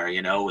somewhere,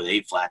 with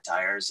 8 flat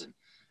tires and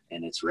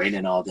it's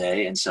raining all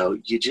day. And so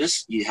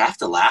you have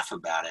to laugh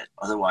about it.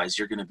 Otherwise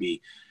you're going to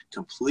be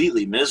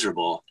completely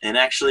miserable. And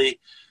actually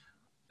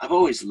I've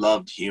always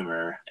loved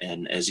humor.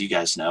 And as you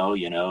guys know,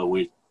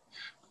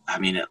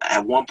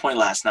 at one point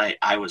last night,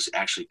 I was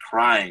actually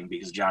crying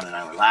because John and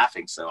I were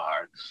laughing so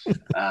hard.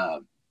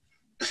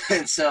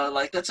 And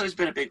so that's always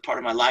been a big part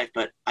of my life.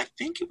 But I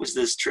think it was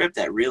this trip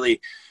that really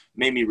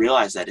made me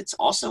realize that it's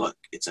also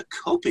it's a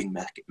coping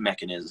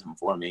mechanism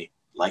for me.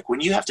 Like when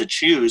you have to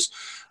choose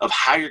of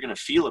how you're going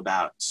to feel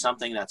about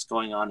something that's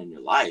going on in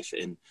your life.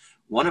 And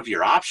one of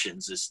your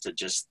options is to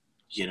just,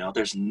 there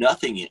was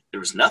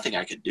nothing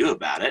I could do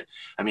about it.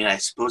 I mean, I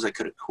suppose I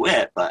could have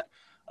quit, but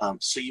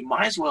so you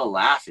might as well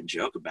laugh and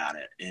joke about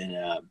it. And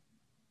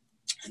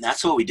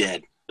that's what we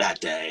did that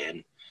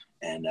day.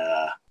 And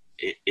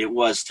it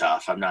was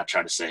tough. I'm not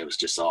trying to say it was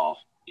just all,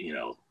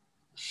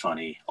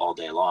 funny all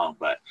day long,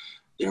 but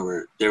there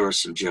were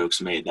some jokes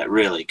made that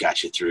really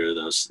got you through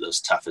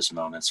those toughest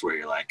moments where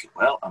you're like,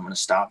 well, I'm going to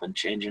stop and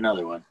change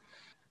another one.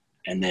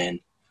 And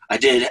then I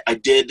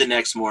did the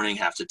next morning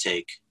have to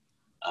take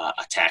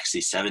a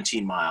taxi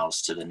 17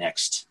 miles to the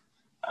next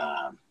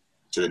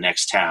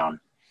town,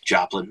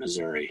 Joplin,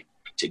 Missouri,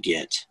 to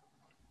get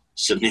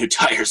some new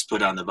tires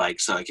put on the bike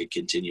so I could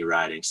continue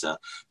riding. So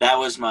that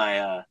was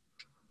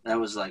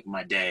like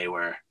my day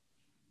where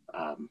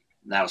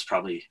that was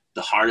probably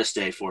the hardest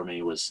day for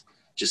me, was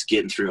just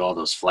getting through all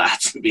those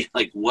flats and being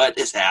like, what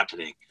is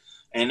happening?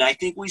 And I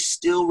think we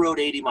still rode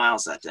 80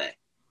 miles that day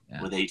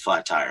with 8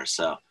 flat tires.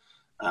 So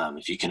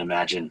if you can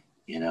imagine,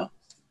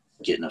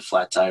 getting a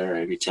flat tire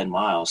every 10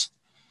 miles,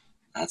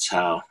 that's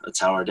how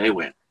our day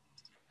went.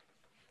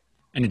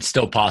 And it's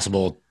still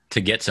possible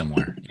to get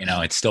somewhere.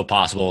 It's still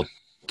possible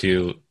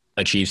to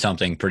achieve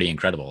something pretty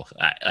incredible.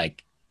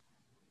 Like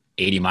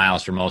 80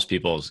 miles for most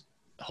people is,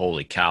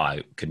 holy cow,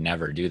 I could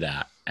never do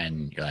that.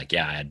 And you're like,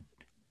 yeah, I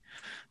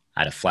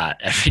had a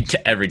flat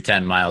every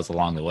 10 miles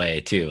along the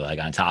way too, like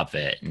on top of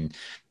it. And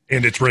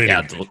it's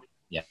raining.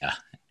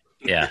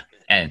 Yeah.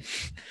 And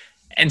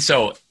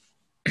so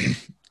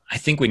I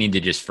think we need to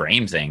just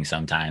frame things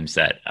sometimes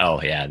that,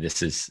 oh yeah,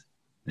 this is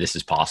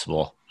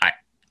possible.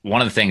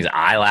 One of the things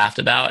I laughed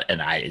about,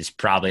 and is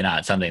probably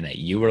not something that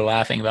you were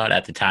laughing about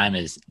at the time,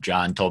 is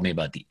John told me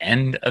about the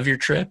end of your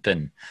trip.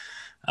 And,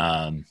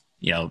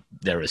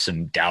 there was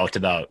some doubt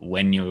about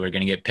when you were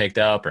going to get picked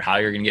up or how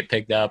you're going to get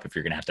picked up, if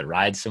you're going to have to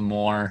ride some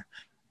more.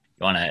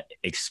 You want to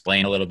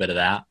explain a little bit of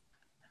that?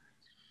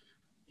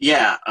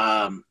 Yeah.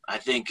 I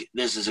think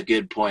this is a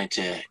good point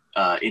to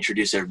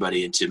introduce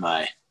everybody into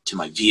my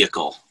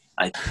vehicle.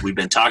 We've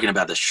been talking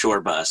about the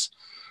short bus.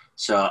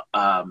 So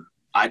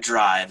I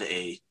drive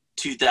a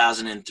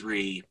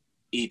 2003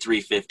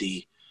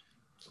 E350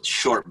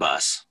 short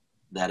bus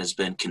that has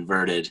been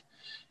converted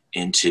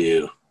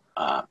into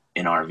an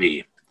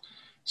RV.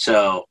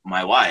 So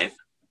my wife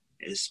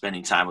is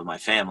spending time with my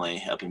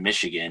family up in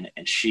Michigan,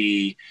 and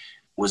she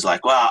was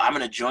like, well, I'm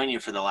going to join you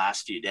for the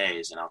last few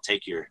days, and I'll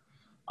take your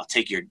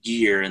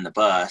gear in the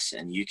bus,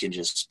 and you can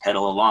just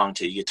pedal along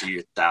till you get to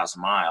your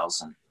 1,000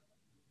 miles. And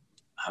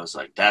I was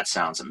like, that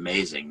sounds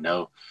amazing.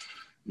 No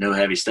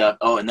heavy stuff.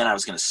 Oh, and then I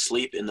was going to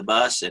sleep in the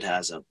bus. It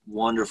has a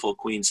wonderful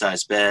queen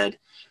size bed.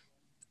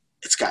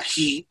 It's got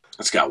heat.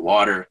 It's got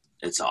water.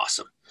 It's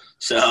awesome.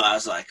 So I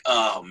was like,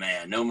 oh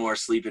man, no more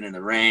sleeping in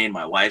the rain.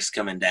 My wife's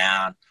coming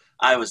down.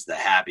 I was the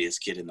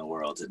happiest kid in the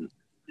world.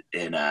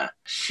 And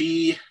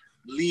she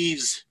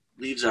leaves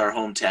our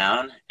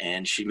hometown,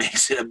 and she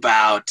makes it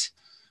about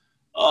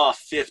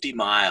 50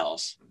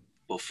 miles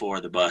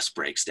before the bus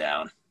breaks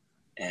down.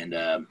 And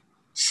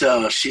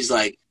so she's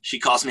like, she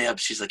calls me up.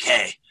 She's like,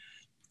 hey,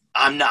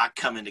 I'm not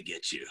coming to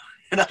get you.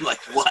 And I'm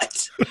like,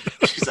 what?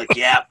 She's like,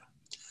 yeah,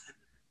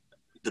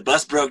 the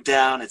bus broke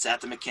down. It's at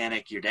the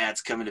mechanic. Your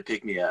dad's coming to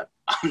pick me up.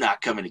 I'm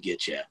not coming to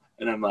get you.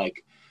 And I'm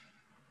like,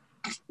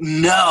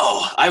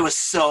 no. I was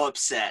so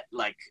upset.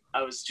 Like,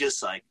 I was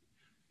just like,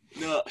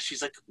 no.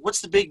 She's like,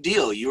 what's the big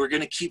deal? You were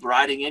going to keep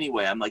riding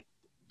anyway. I'm like,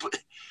 but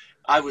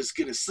I was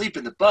going to sleep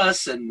in the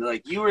bus, and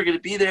like, you were going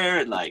to be there,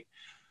 and like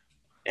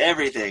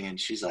everything. And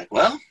she's like,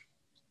 well,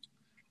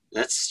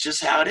 that's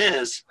just how it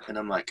is. And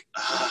I'm like,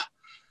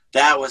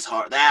 that was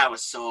hard. That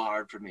was so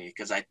hard for me,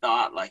 because I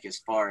thought, like, as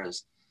far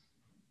as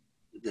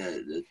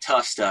the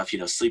tough stuff,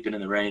 sleeping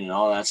in the rain and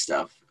all that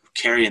stuff,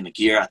 carrying the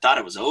gear, I thought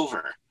it was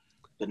over.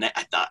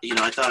 I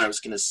thought I was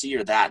going to see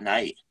her that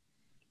night.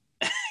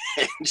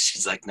 And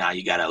she's like, nah,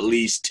 you got at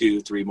least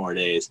 2-3 more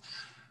days.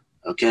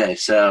 Okay.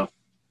 So,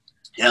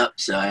 yep.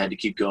 So I had to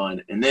keep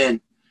going. And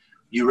then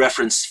you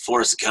referenced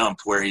Forrest Gump,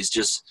 where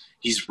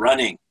he's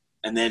running,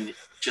 and then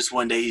just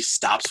one day he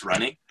stops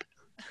running.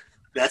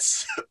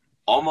 That's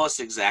almost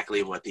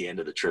exactly what the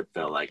end of the trip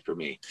felt like for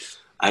me.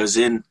 I was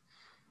in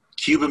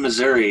Cuba,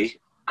 Missouri.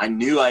 I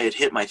knew I had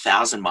hit my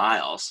 1,000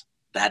 miles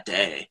that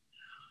day.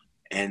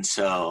 And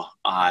so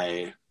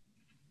I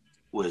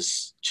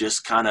was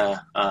just kind of,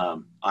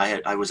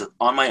 I was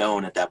on my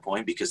own at that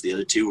point, because the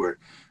other two were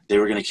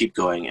going to keep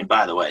going. And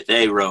by the way,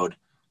 they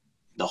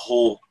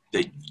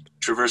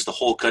traversed the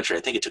whole country. I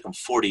think it took them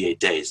 48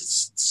 days.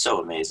 It's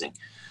so amazing.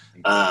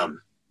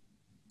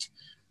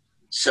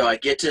 So I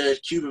get to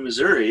Cuba,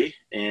 Missouri,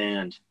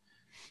 and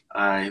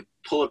I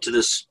pull up to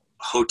this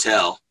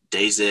hotel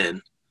days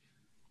in,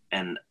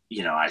 and,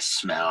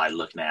 I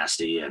look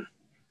nasty, and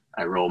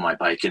I roll my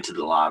bike into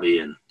the lobby,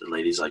 and the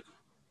lady's like,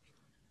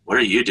 what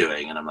are you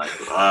doing? And I'm like,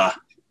 I'm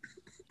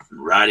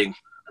riding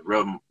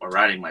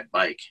my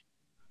bike.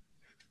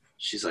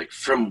 She's like,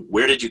 from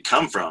where did you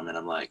come from? And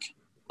I'm like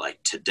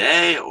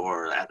today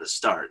or at the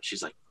start?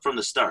 She's like, from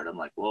the start. I'm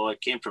like, well, I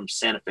came from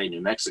Santa Fe,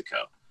 New Mexico.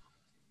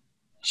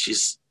 She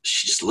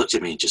just looked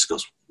at me and just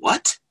goes,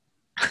 what?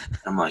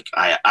 I'm like,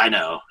 I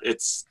know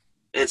it's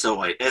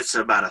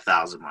about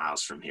 1,000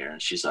 miles from here.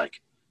 And she's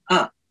like,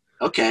 huh,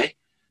 okay,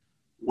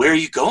 where are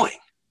you going?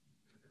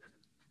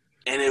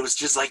 And it was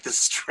just like the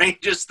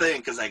strangest thing,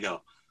 because I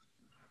go,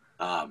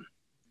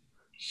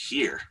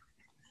 here.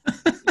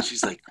 And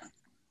she's like,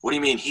 what do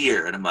you mean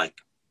here? And I'm like,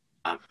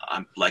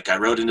 I'm like, I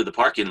rode into the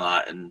parking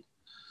lot and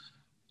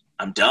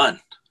I'm done.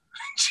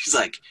 She's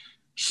like,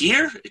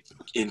 here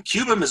in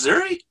Cuba,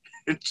 Missouri?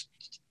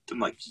 I'm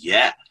like,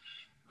 yeah.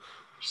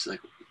 She's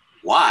like,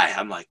 why?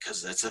 I'm like,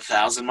 because that's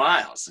 1,000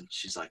 miles. And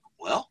she's like,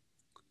 well,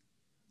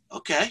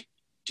 okay.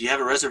 Do you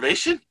have a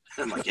reservation?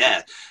 And I'm like,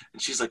 yeah.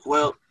 And she's like,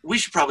 well, we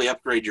should probably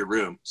upgrade your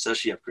room. So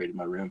she upgraded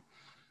my room,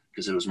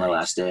 because it was my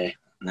last day.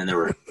 And then there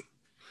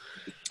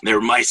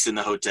were mice in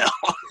the hotel.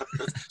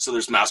 So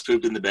there's mouse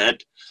poop in the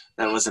bed.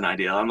 That wasn't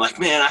ideal. I'm like,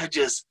 man,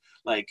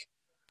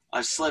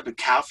 I've slept in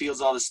cow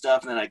fields, all this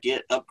stuff, and then I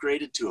get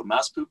upgraded to a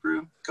mouse poop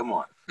room. Come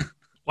on. Well,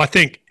 I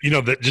think,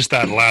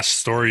 that last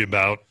story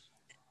about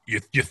you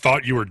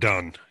thought you were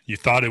done. You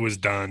thought it was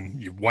done.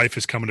 Your wife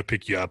is coming to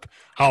pick you up.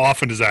 How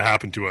often does that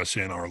happen to us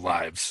in our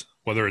lives?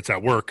 Whether it's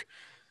at work,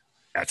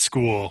 at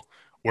school,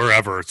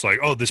 wherever. It's like,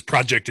 oh, this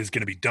project is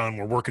going to be done.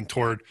 We're working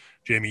toward,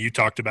 Jamie, you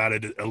talked about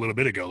it a little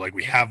bit ago. Like,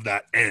 we have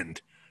that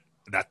end,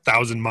 that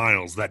 1,000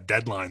 miles, that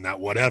deadline, that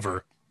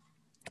whatever.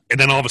 And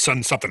then all of a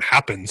sudden something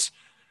happens,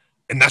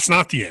 and that's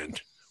not the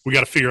end. We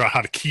got to figure out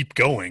how to keep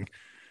going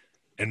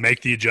and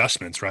make the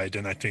adjustments, right?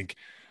 And I think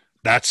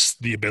that's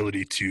the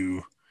ability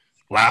to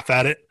laugh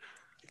at it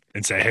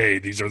and say, hey,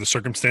 these are the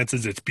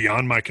circumstances. It's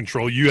beyond my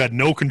control. You had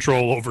no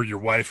control over your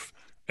wife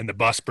and the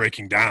bus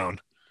breaking down,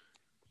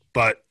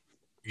 but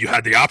you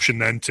had the option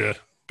then to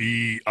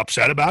be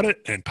upset about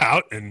it and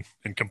pout and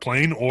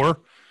complain, or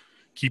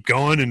keep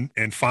going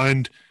and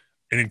find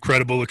an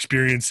incredible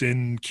experience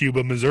in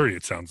Cuba, Missouri,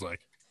 it sounds like.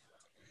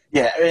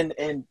 Yeah.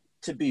 And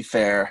to be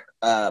fair,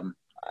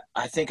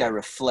 I think I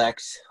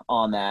reflect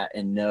on that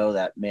and know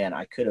that, man,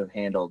 I could have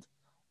handled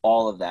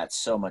all of that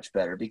so much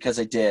better, because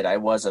I did. I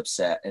was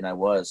upset, and I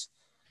was,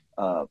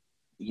 I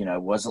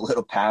was a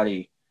little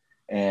pouty.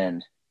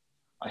 And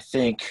I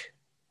think,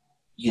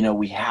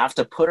 we have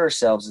to put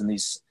ourselves in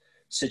these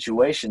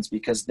situations,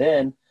 because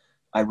then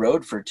I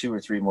rode for 2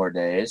 or 3 more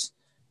days.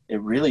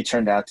 It really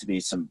turned out to be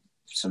some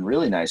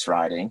really nice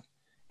riding,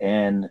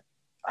 and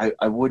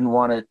I wouldn't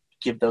want to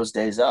give those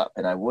days up,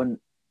 and I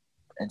wouldn't.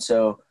 And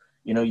so,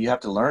 you have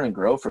to learn and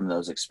grow from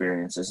those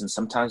experiences. And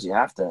sometimes you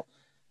have to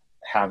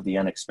have the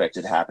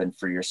unexpected happen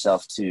for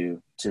yourself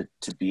to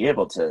be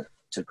able to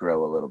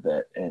grow a little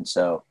bit. And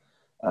so,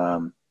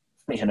 now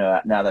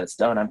that it's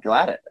done, I'm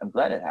glad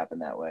it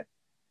happened that way.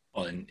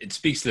 Well, and it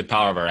speaks to the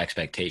power of our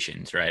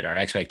expectations, right? Our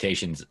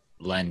expectations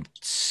lend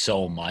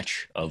so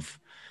much of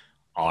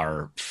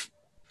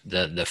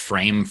the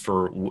frame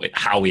for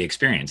how we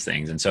experience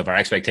things. And so if our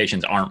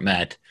expectations aren't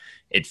met,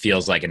 it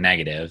feels like a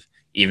negative,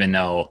 even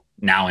though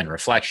now in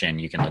reflection,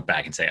 you can look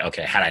back and say,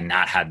 okay, had I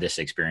not had this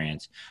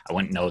experience, I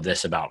wouldn't know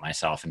this about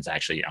myself. And it's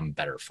actually, I'm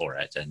better for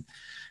it.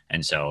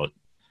 And so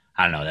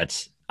I don't know,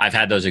 I've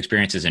had those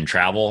experiences in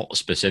travel,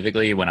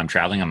 specifically when I'm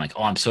traveling. I'm like,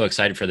 oh, I'm so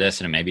excited for this.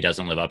 And it maybe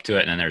doesn't live up to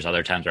it. And then there's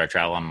other times where I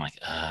travel, I'm like,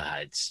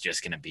 it's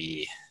just going to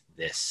be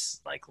this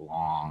like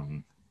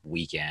long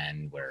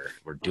weekend where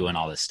we're doing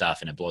all this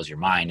stuff and it blows your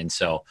mind. And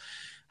so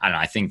I don't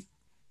know, I think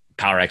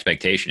power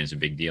expectation is a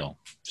big deal.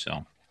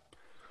 So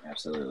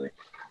absolutely.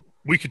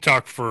 We could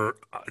talk for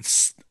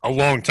a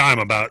long time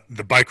about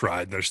the bike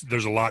ride.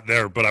 There's a lot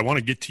there, but I want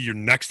to get to your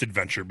next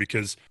adventure,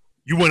 because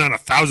you went on a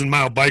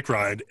 1,000-mile bike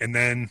ride, and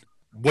then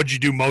what'd you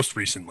do most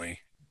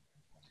recently?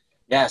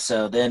 Yeah.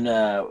 So then,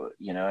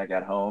 I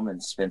got home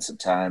and spent some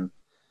time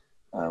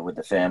with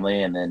the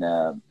family, and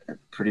then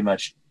pretty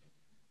much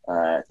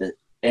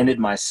ended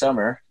my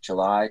summer,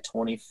 July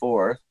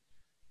 24th.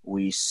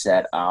 We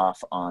set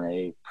off on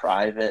a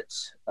private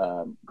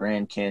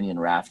Grand Canyon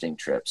rafting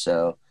trip.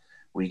 So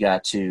we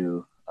got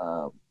to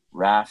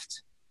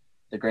raft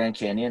the Grand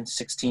Canyon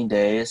 16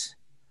 days,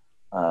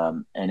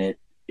 and it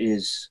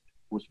was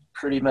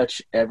pretty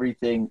much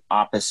everything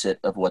opposite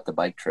of what the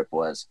bike trip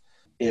was.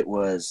 It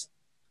was,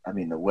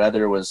 the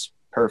weather was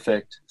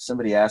perfect.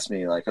 Somebody asked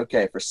me, like,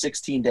 okay, for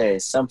 16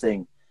 days,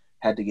 something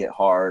had to get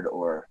hard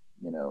or,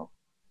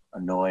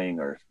 annoying,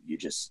 or you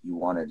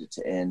wanted it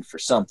to end for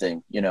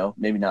something,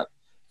 maybe not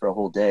for a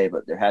whole day,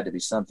 but there had to be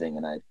something.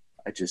 And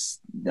I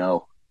just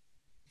know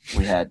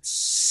we had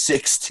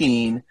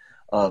 16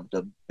 of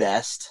the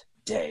best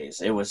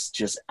days. It was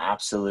just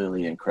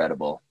absolutely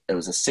incredible. It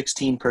was a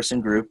 16-person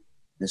group.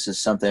 This is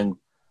something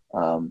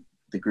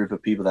the group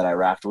of people that I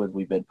raft with,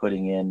 we've been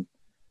putting in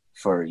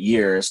for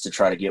years to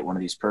try to get one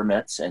of these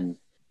permits, and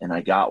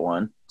I got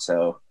one.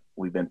 So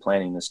we've been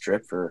planning this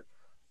trip for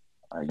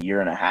a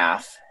year and a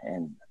half,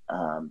 and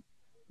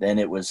then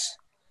it was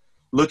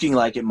looking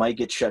like it might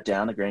get shut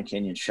down. The Grand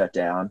Canyon shut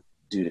down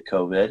due to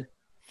COVID,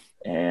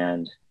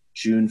 and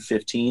June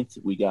 15th,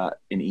 we got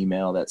an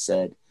email that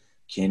said,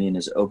 Canyon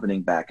is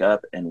opening back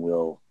up, and we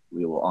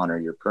will honor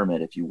your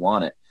permit if you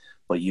want it,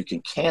 but you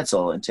can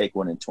cancel and take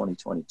one in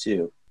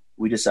 2022.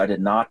 We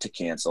decided not to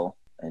cancel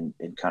and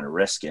kind of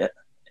risk it.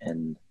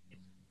 And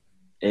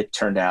it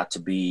turned out to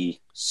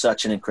be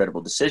such an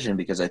incredible decision,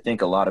 because I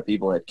think a lot of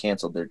people had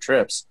canceled their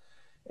trips.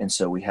 And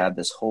so we had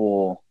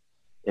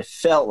it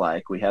felt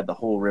like we had the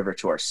whole river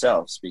to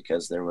ourselves,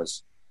 because there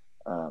was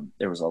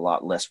a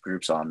lot less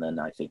groups on than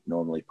I think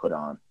normally put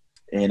on.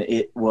 And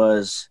it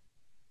was,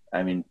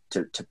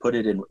 to put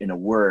it in a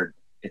word,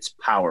 it's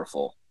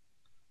powerful.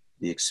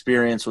 The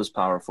experience was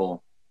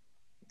powerful.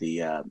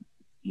 The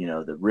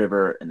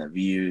river and the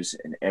views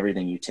and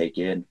everything you take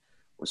in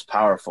was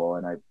powerful.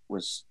 And I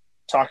was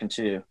talking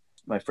to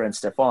my friend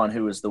Stefan,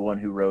 who was the one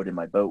who rode in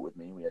my boat with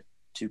me. We had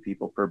 2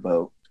 people per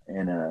boat,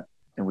 and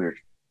we were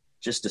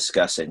just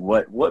discussing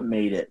what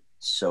made it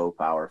so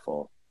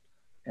powerful.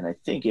 And I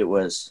think it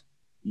was,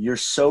 you're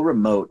so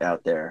remote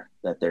out there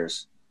that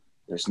there's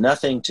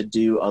nothing to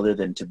do other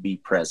than to be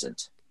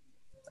present.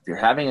 If you're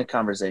having a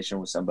conversation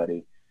with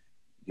somebody,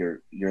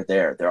 you're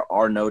there. There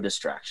are no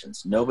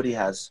distractions. Nobody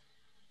has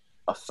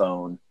a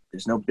phone.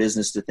 There's no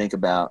business to think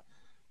about.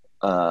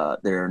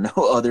 There are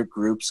no other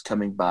groups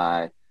coming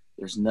by.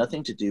 There's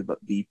nothing to do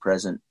but be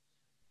present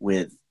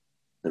with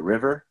the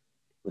river,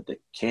 with the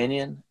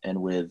canyon,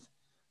 and with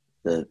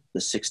the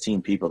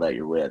 16 people that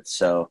you're with.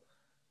 So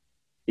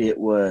it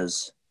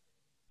was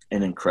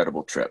an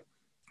incredible trip.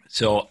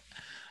 So I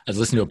was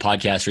listening to a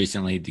podcast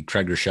recently, the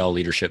Craig Rochelle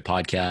Leadership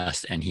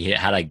Podcast, and he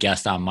had a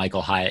guest on,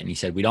 Michael Hyatt, and he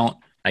said, we don't,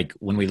 like,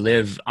 when we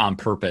live on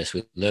purpose,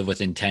 we live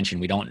with intention,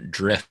 we don't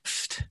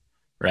drift,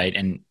 right?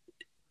 And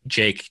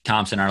Jake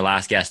Thompson, our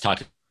last guest,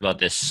 talked about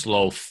this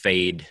slow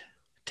fade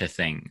to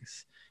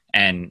things.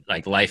 And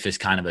like life is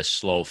kind of a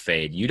slow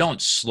fade. You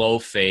don't slow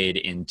fade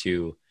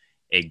into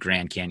a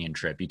Grand Canyon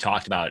trip. You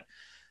talked about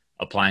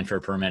applying for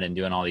a permit and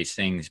doing all these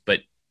things, but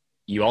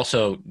you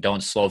also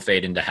don't slow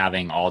fade into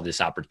having all this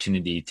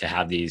opportunity to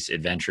have these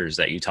adventures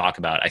that you talk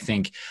about. I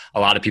think a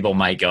lot of people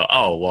might go,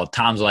 oh, well,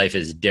 Tom's life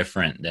is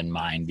different than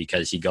mine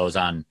because he goes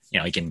on,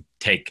 he can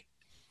take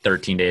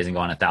 13 days and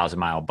go on a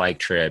 1,000-mile bike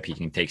trip. He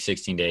can take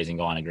 16 days and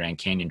go on a Grand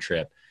Canyon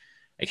trip.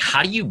 Like,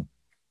 how do you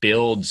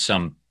build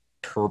some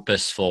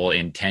purposeful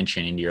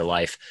intention into your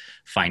life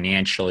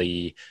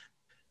financially,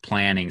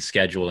 planning,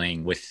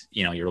 scheduling with,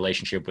 your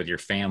relationship with your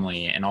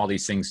family and all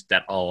these things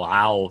that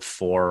allow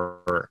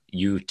for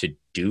you to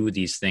do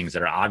these things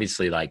that are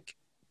obviously like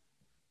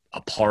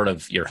a part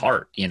of your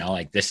heart,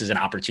 like this is an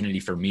opportunity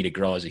for me to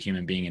grow as a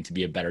human being and to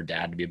be a better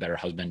dad, to be a better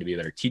husband, to be a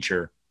better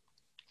teacher.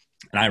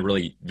 And I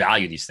really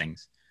value these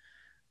things.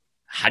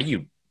 How do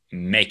you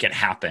make it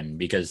happen?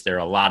 Because there are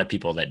a lot of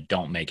people that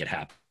don't make it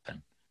happen.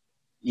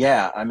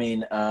 Yeah. I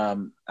mean,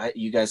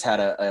 you guys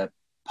had a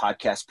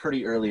podcast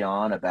pretty early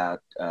on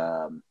about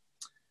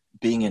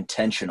being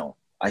intentional.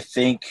 I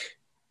think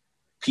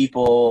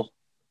people,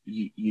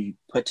 you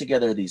put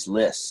together these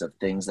lists of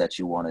things that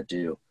you want to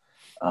do,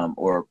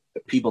 or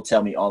people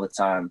tell me all the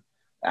time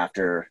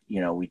after,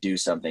 we do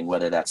something,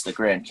 whether that's the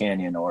Grand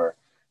Canyon or,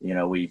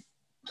 we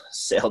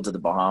sailed to the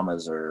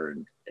Bahamas or,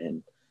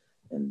 and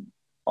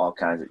all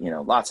kinds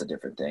of, lots of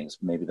different things,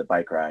 maybe the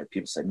bike ride.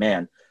 People say,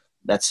 man,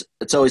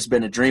 it's always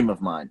been a dream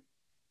of mine.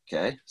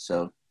 Okay.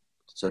 So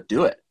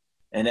do it.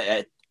 And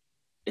it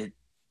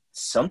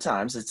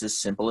sometimes it's as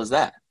simple as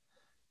that.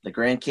 The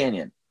Grand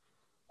Canyon.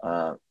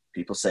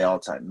 People say all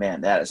the time,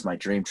 man, that is my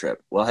dream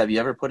trip. Well, have you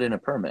ever put in a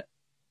permit?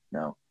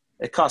 No.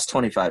 It costs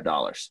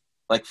 $25.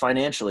 Like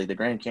financially, the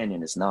Grand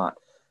Canyon is not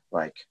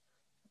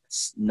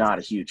it's not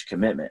a huge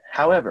commitment.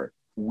 However,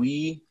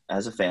 we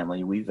as a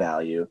family, we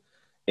value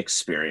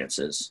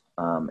experiences,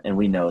 and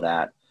we know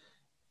that.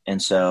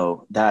 And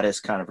so that is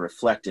kind of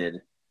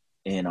reflected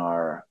in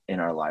our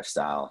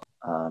lifestyle.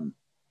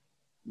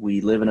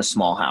 We live in a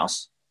small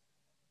house,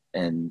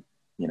 and,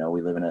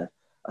 we live in a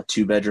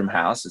 2-bedroom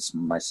house. It's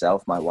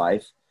myself, my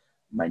wife,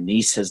 my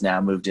niece has now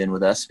moved in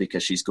with us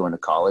because she's going to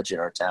college in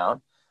our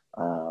town.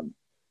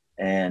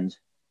 And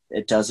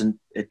it doesn't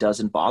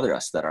bother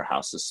us that our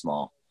house is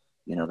small.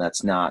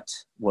 That's not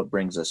what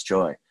brings us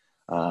joy.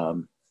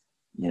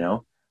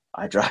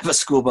 I drive a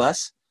school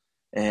bus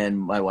and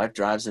my wife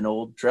drives an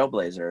old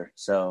Trailblazer.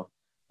 So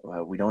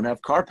we don't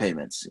have car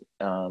payments.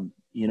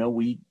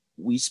 We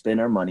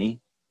spend our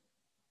money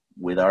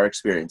with our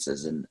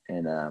experiences, and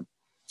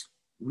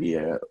we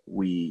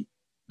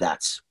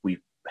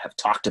have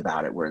talked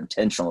about it. We're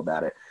intentional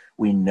about it.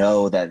 We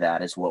know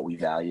that is what we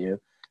value,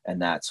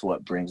 and that's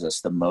what brings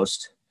us the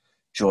most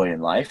joy in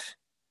life.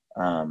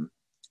 And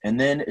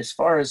then as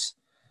far as,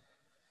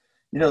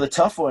 the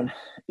tough one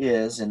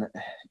is, and,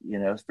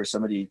 for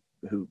somebody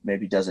who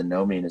maybe doesn't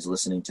know me and is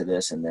listening to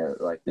this and they're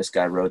like, this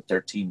guy rode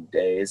 13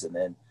 days and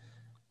then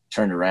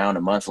turned around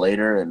a month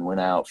later and went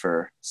out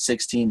for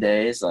 16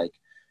 days.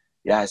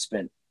 I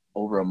spent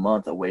over a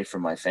month away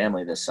from my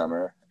family this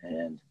summer,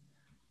 and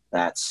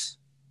that's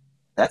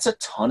a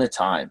ton of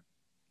time.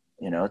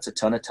 It's a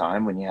ton of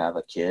time when you have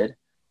a kid.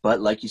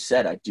 But like you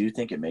said, I do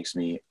think it makes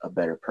me a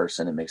better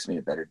person. It makes me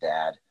a better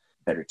dad,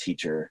 better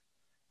teacher.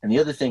 And the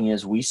other thing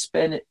is we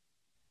spend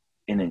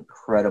an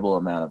incredible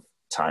amount of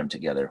time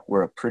together.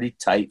 We're a pretty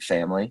tight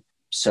family.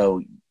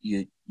 So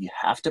you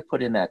have to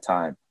put in that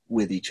time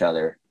with each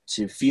other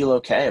to feel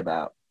okay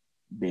about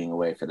being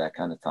away for that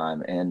kind of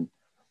time. And,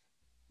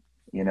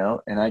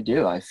 and I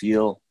do, I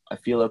feel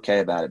okay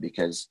about it,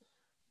 because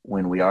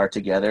when we are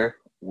together,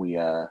 we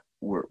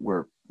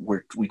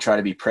try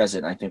to be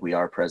present. I think we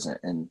are present.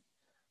 And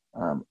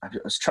I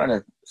was trying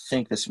to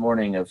think this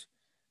morning of,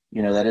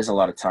 that is a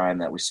lot of time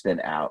that we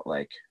spend out.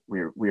 Like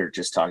we're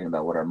just talking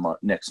about what our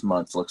next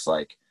month looks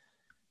like,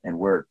 and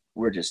we're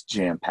just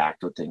jam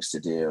packed with things to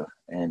do.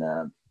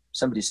 And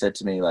somebody said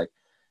to me,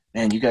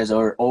 man, you guys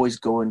are always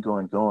going.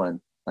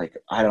 Like,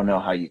 I don't know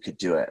how you could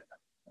do it.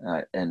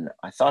 And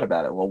I thought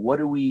about it. Well, what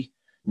do we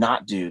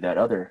not do that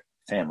other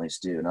families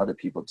do and other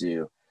people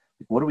do?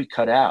 What do we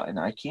cut out? And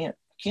I can't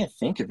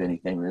think of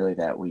anything really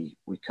that we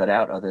cut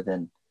out other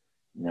than,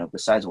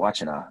 besides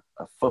watching a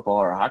football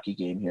or a hockey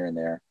game here and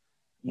there.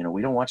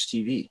 We don't watch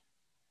TV,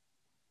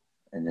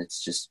 and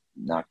it's just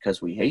not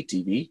because we hate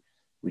TV.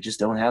 We just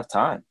don't have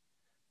time.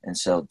 And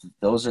so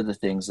those are the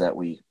things that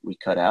we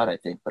cut out, I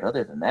think. But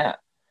other than that,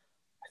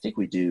 I think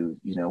we do,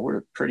 we're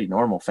a pretty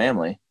normal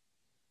family,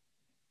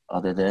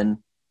 other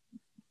than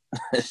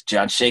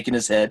John's shaking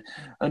his head.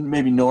 And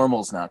maybe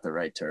normal's not the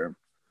right term,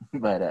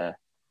 but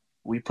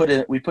we put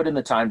in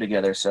the time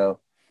together so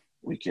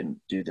we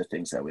can do the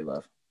things that we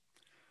love.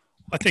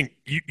 I think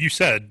you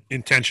said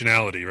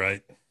intentionality,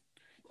 right?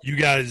 You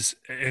guys,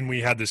 and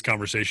we had this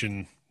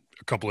conversation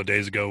a couple of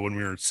days ago when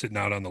we were sitting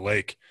out on the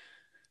lake.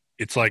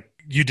 It's like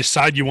you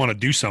decide you want to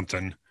do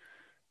something,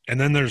 and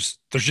then there's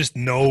just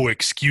no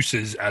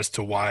excuses as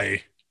to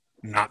why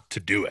not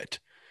to do it.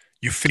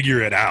 you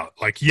figure it out.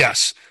 Like,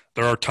 yes,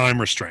 there are time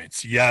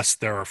restraints. Yes,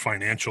 there are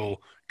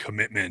financial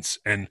commitments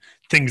and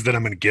things that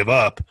I'm going to give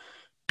up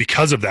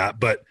because of that.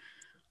 But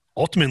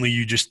ultimately,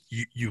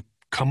 you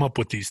come up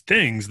with these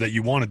things that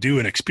you want to do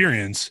and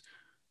experience,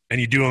 and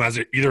you do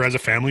them either as a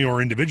family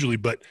or individually,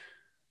 but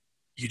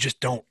you just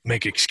don't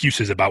make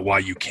excuses about why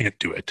you can't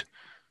do it.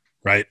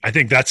 Right. I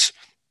think that's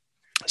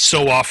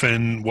so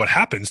often what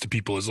happens to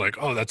people is like,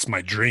 oh, that's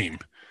my dream,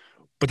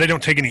 but they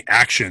don't take any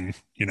action.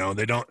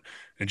 They don't.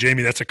 And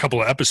Jamie, that's a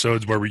couple of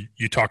episodes where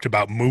you talked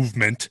about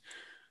movement,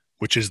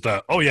 which is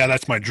oh yeah,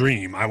 that's my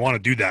dream. I want to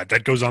do that.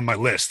 That goes on my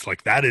list.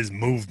 Like, that is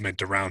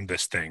movement around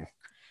this thing,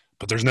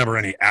 but there's never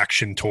any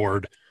action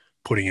toward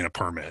putting in a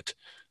permit.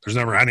 There's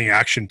never any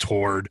action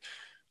toward,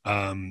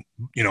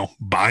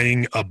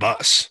 buying a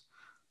bus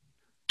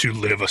to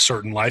live a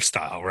certain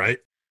lifestyle. Right.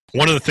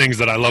 One of the things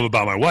that I love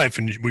about my wife,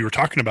 and we were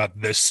talking about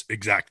this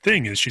exact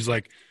thing, is she's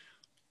like,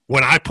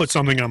 when I put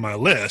something on my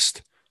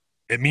list,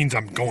 it means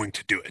I'm going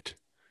to do it.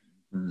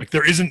 Like,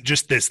 there isn't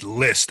just this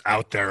list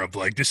out there of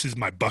like, this is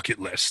my bucket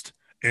list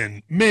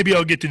and maybe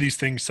I'll get to these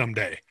things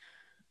someday.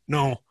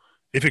 No,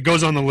 if it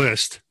goes on the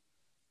list,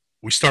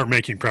 we start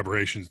making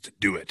preparations to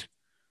do it.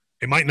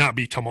 It might not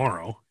be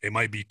tomorrow. It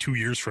might be 2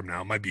 years from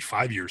now. It might be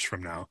 5 years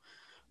from now.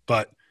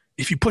 But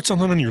if you put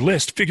something on your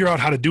list, figure out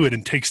how to do it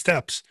and take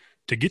steps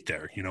to get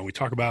there. We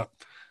talk about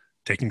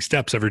taking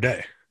steps every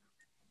day.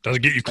 Does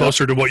it get you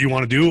closer to what you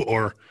want to do,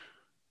 or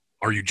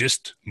are you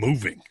just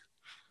moving?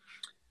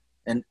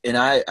 And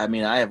I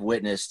have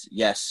witnessed,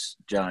 yes,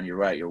 John, you're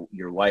right.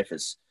 Your wife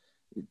is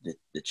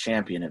the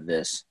champion of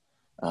this.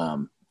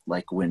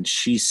 Like, when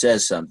she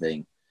says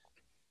something,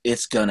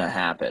 it's gonna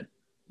happen.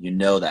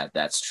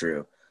 That's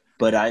true.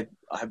 But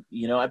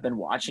I've been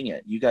watching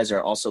it. You guys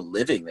are also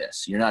living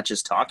this. You're not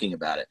just talking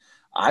about it.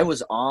 I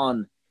was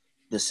on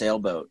the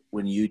sailboat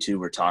when you two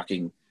were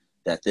talking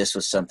that this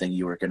was something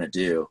you were going to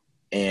do.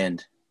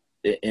 And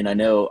I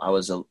know I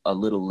was a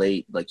little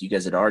late, like you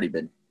guys had already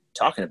been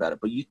talking about it,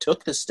 but you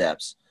took the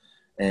steps,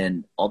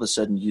 and all of a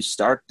sudden you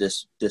start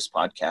this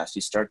podcast,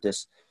 you start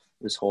this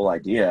whole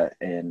idea.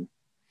 And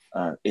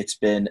it's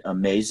been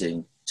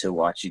amazing to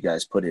watch you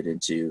guys put it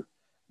into,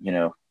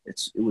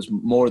 it was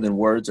more than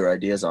words or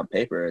ideas on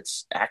paper.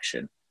 It's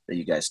action that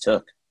you guys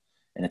took,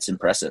 and it's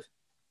impressive.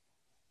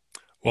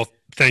 Well,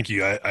 thank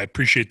you. I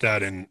appreciate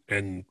that.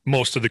 And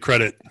most of the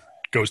credit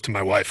goes to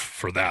my wife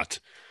for that.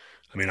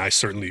 I mean, I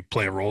certainly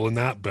play a role in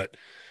that, but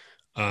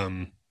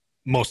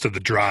most of the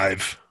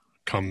drive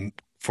comes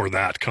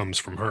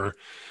from her.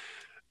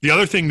 The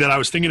other thing that I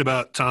was thinking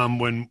about, Tom,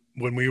 when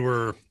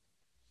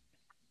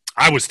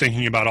I was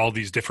thinking about all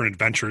these different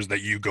adventures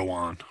that you go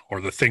on,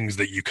 or the things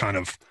that you kind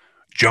of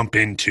jump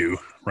into,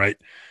 right?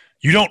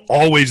 You don't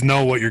always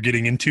know what you're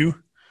getting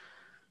into,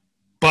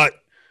 but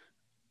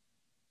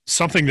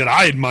something that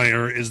I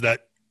admire is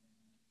that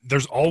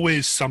there's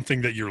always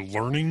something that you're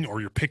learning or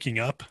you're picking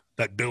up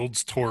that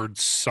builds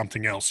towards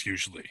something else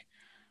usually.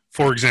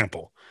 For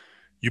example,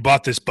 you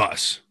bought this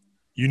bus.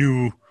 You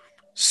knew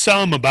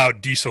some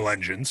about diesel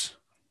engines,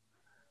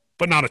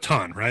 but not a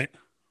ton, right?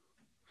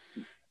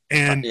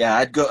 And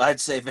yeah, I'd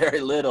say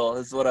very little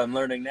is what I'm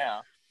learning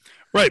now.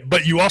 Right,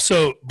 but you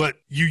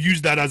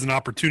use that as an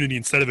opportunity.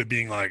 Instead of it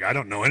being like, I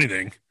don't know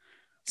anything,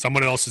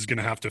 someone else is going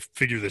to have to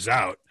figure this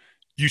out.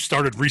 You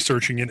started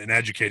researching it and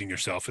educating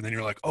yourself. And then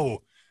you're like,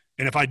 oh,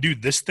 and if I do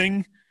this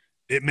thing,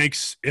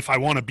 if I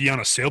want to be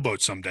on a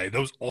sailboat someday,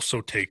 those also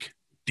take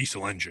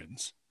diesel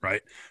engines,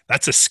 right?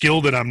 That's a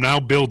skill that I'm now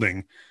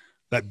building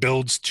that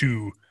builds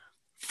to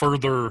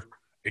further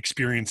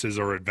experiences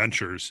or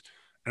adventures.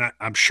 And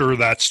I'm sure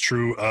that's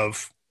true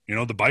of,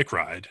 the bike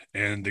ride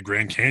and the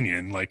Grand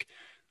Canyon. Like,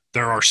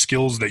 there are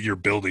skills that you're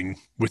building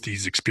with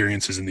these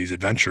experiences and these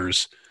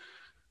adventures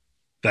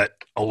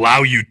that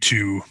allow you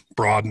to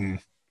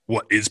broaden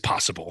what is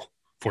possible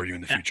for you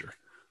in the future.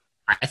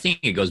 I think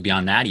it goes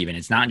beyond that even.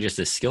 It's not just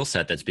a skill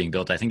set that's being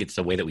built. I think it's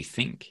the way that we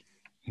think.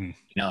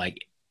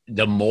 Like,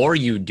 the more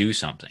you do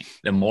something,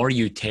 the more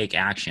you take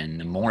action,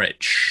 the more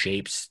it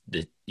shapes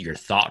your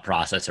thought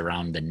process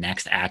around the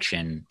next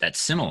action that's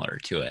similar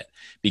to it,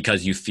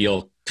 because you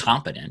feel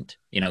competent.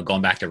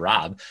 Going back to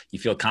Rob, you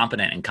feel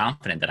competent and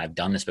confident that I've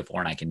done this before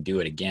and I can do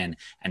it again.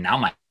 And now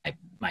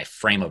my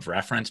frame of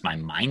reference, my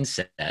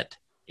mindset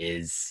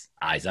is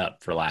eyes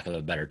up, for lack of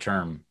a better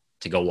term,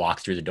 to go walk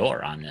through the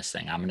door on this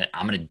thing. I'm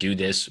gonna do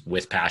this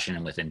with passion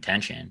and with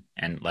intention,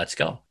 and let's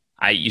go.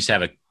 I used to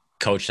have a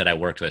coach that I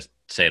worked with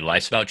say,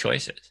 life's about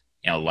choices.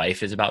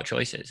 Life is about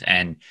choices,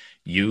 and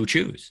you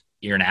choose.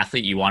 You're an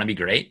athlete. You want to be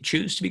great.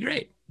 Choose to be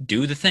great.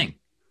 Do the thing.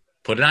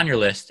 Put it on your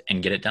list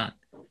and get it done.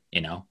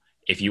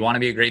 If you want to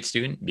be a great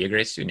student, be a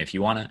great student. If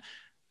you want to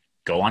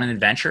go on an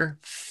adventure,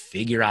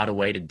 figure out a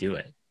way to do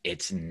it.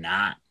 It's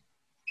not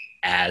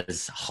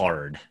as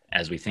hard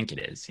as we think it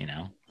is,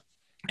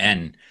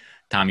 And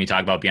Tom, you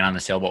talk about being on the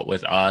sailboat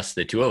with us,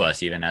 the two of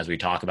us, even as we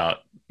talk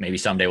about maybe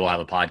someday we'll have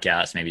a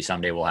podcast, maybe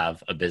someday we'll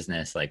have a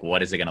business. Like,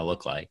 what is it going to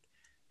look like?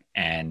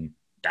 And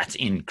that's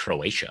in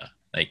Croatia.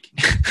 Like,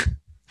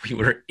 we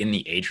were in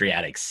the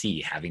Adriatic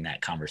Sea having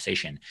that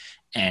conversation.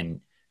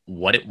 And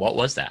what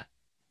was that?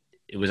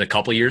 it was a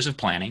couple years of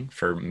planning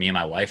for me and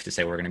my wife to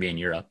say we're going to be in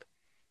Europe.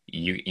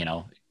 You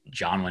know,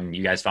 John, when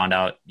you guys found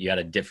out you had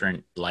a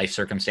different life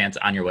circumstance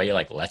on your way, you're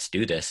like, let's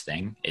do this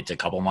thing. It's a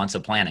couple months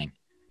of planning.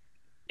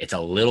 It's a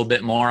little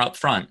bit more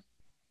upfront,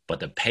 but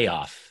the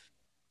payoff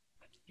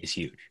is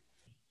huge.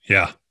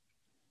 Yeah.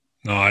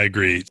 No, I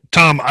agree.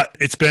 Tom,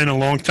 it's been a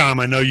long time.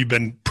 I know you've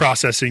been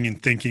processing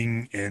and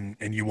thinking, and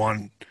you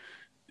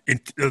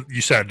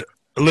said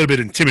a little bit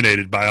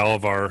intimidated by all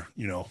of our,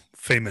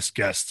 famous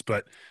guests,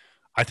 but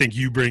I think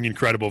you bring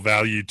incredible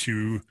value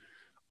to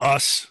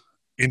us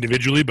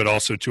individually, but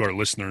also to our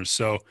listeners.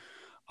 So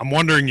I'm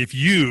wondering if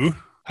you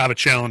have a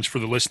challenge for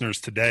the listeners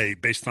today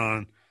based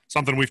on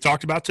something we've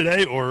talked about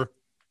today, or,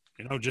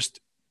 just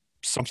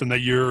something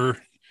that you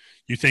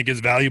think is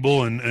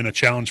valuable and a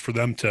challenge for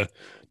them to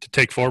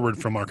take forward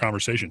from our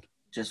conversation.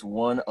 Just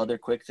one other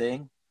quick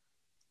thing.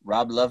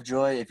 Rob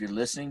Lovejoy, if you're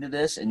listening to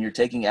this and you're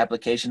taking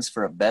applications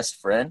for a best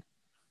friend,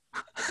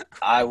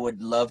 I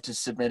would love to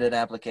submit an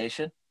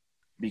application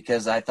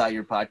because I thought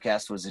your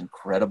podcast was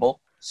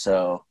incredible.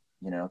 So,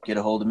 get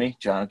a hold of me.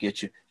 John will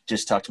get you.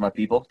 Just talk to my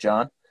people,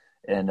 John,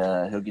 and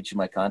he'll get you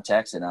my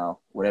contacts, and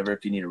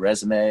if you need a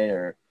resume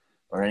or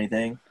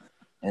anything.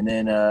 And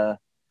then I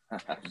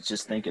was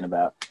just thinking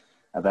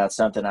about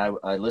something.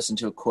 I listened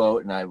to a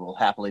quote, and I will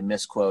happily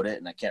misquote it,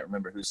 and I can't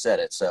remember who said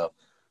it. So,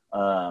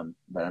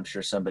 but I'm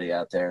sure somebody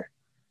out there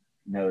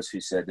knows who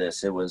said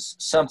this. It was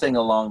something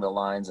along the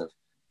lines of,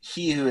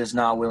 "He who is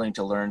not willing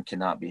to learn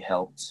cannot be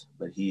helped,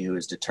 but he who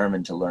is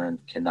determined to learn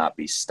cannot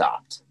be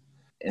stopped."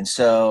 And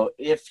so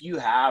if you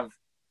have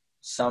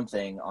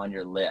something on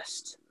your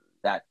list,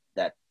 that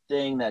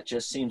thing that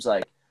just seems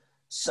like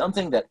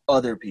something that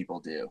other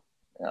people do,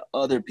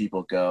 other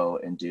people go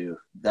and do,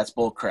 that's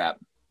bull crap.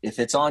 If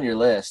it's on your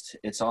list,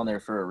 it's on there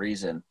for a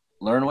reason.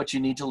 Learn what you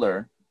need to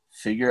learn,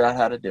 figure out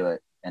how to do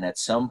it, and at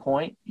some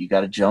point, you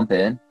got to jump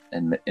in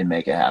and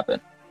make it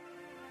happen.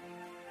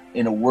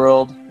 In a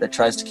world that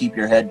tries to keep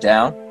your head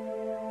down,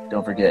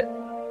 don't forget,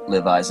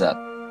 live eyes up.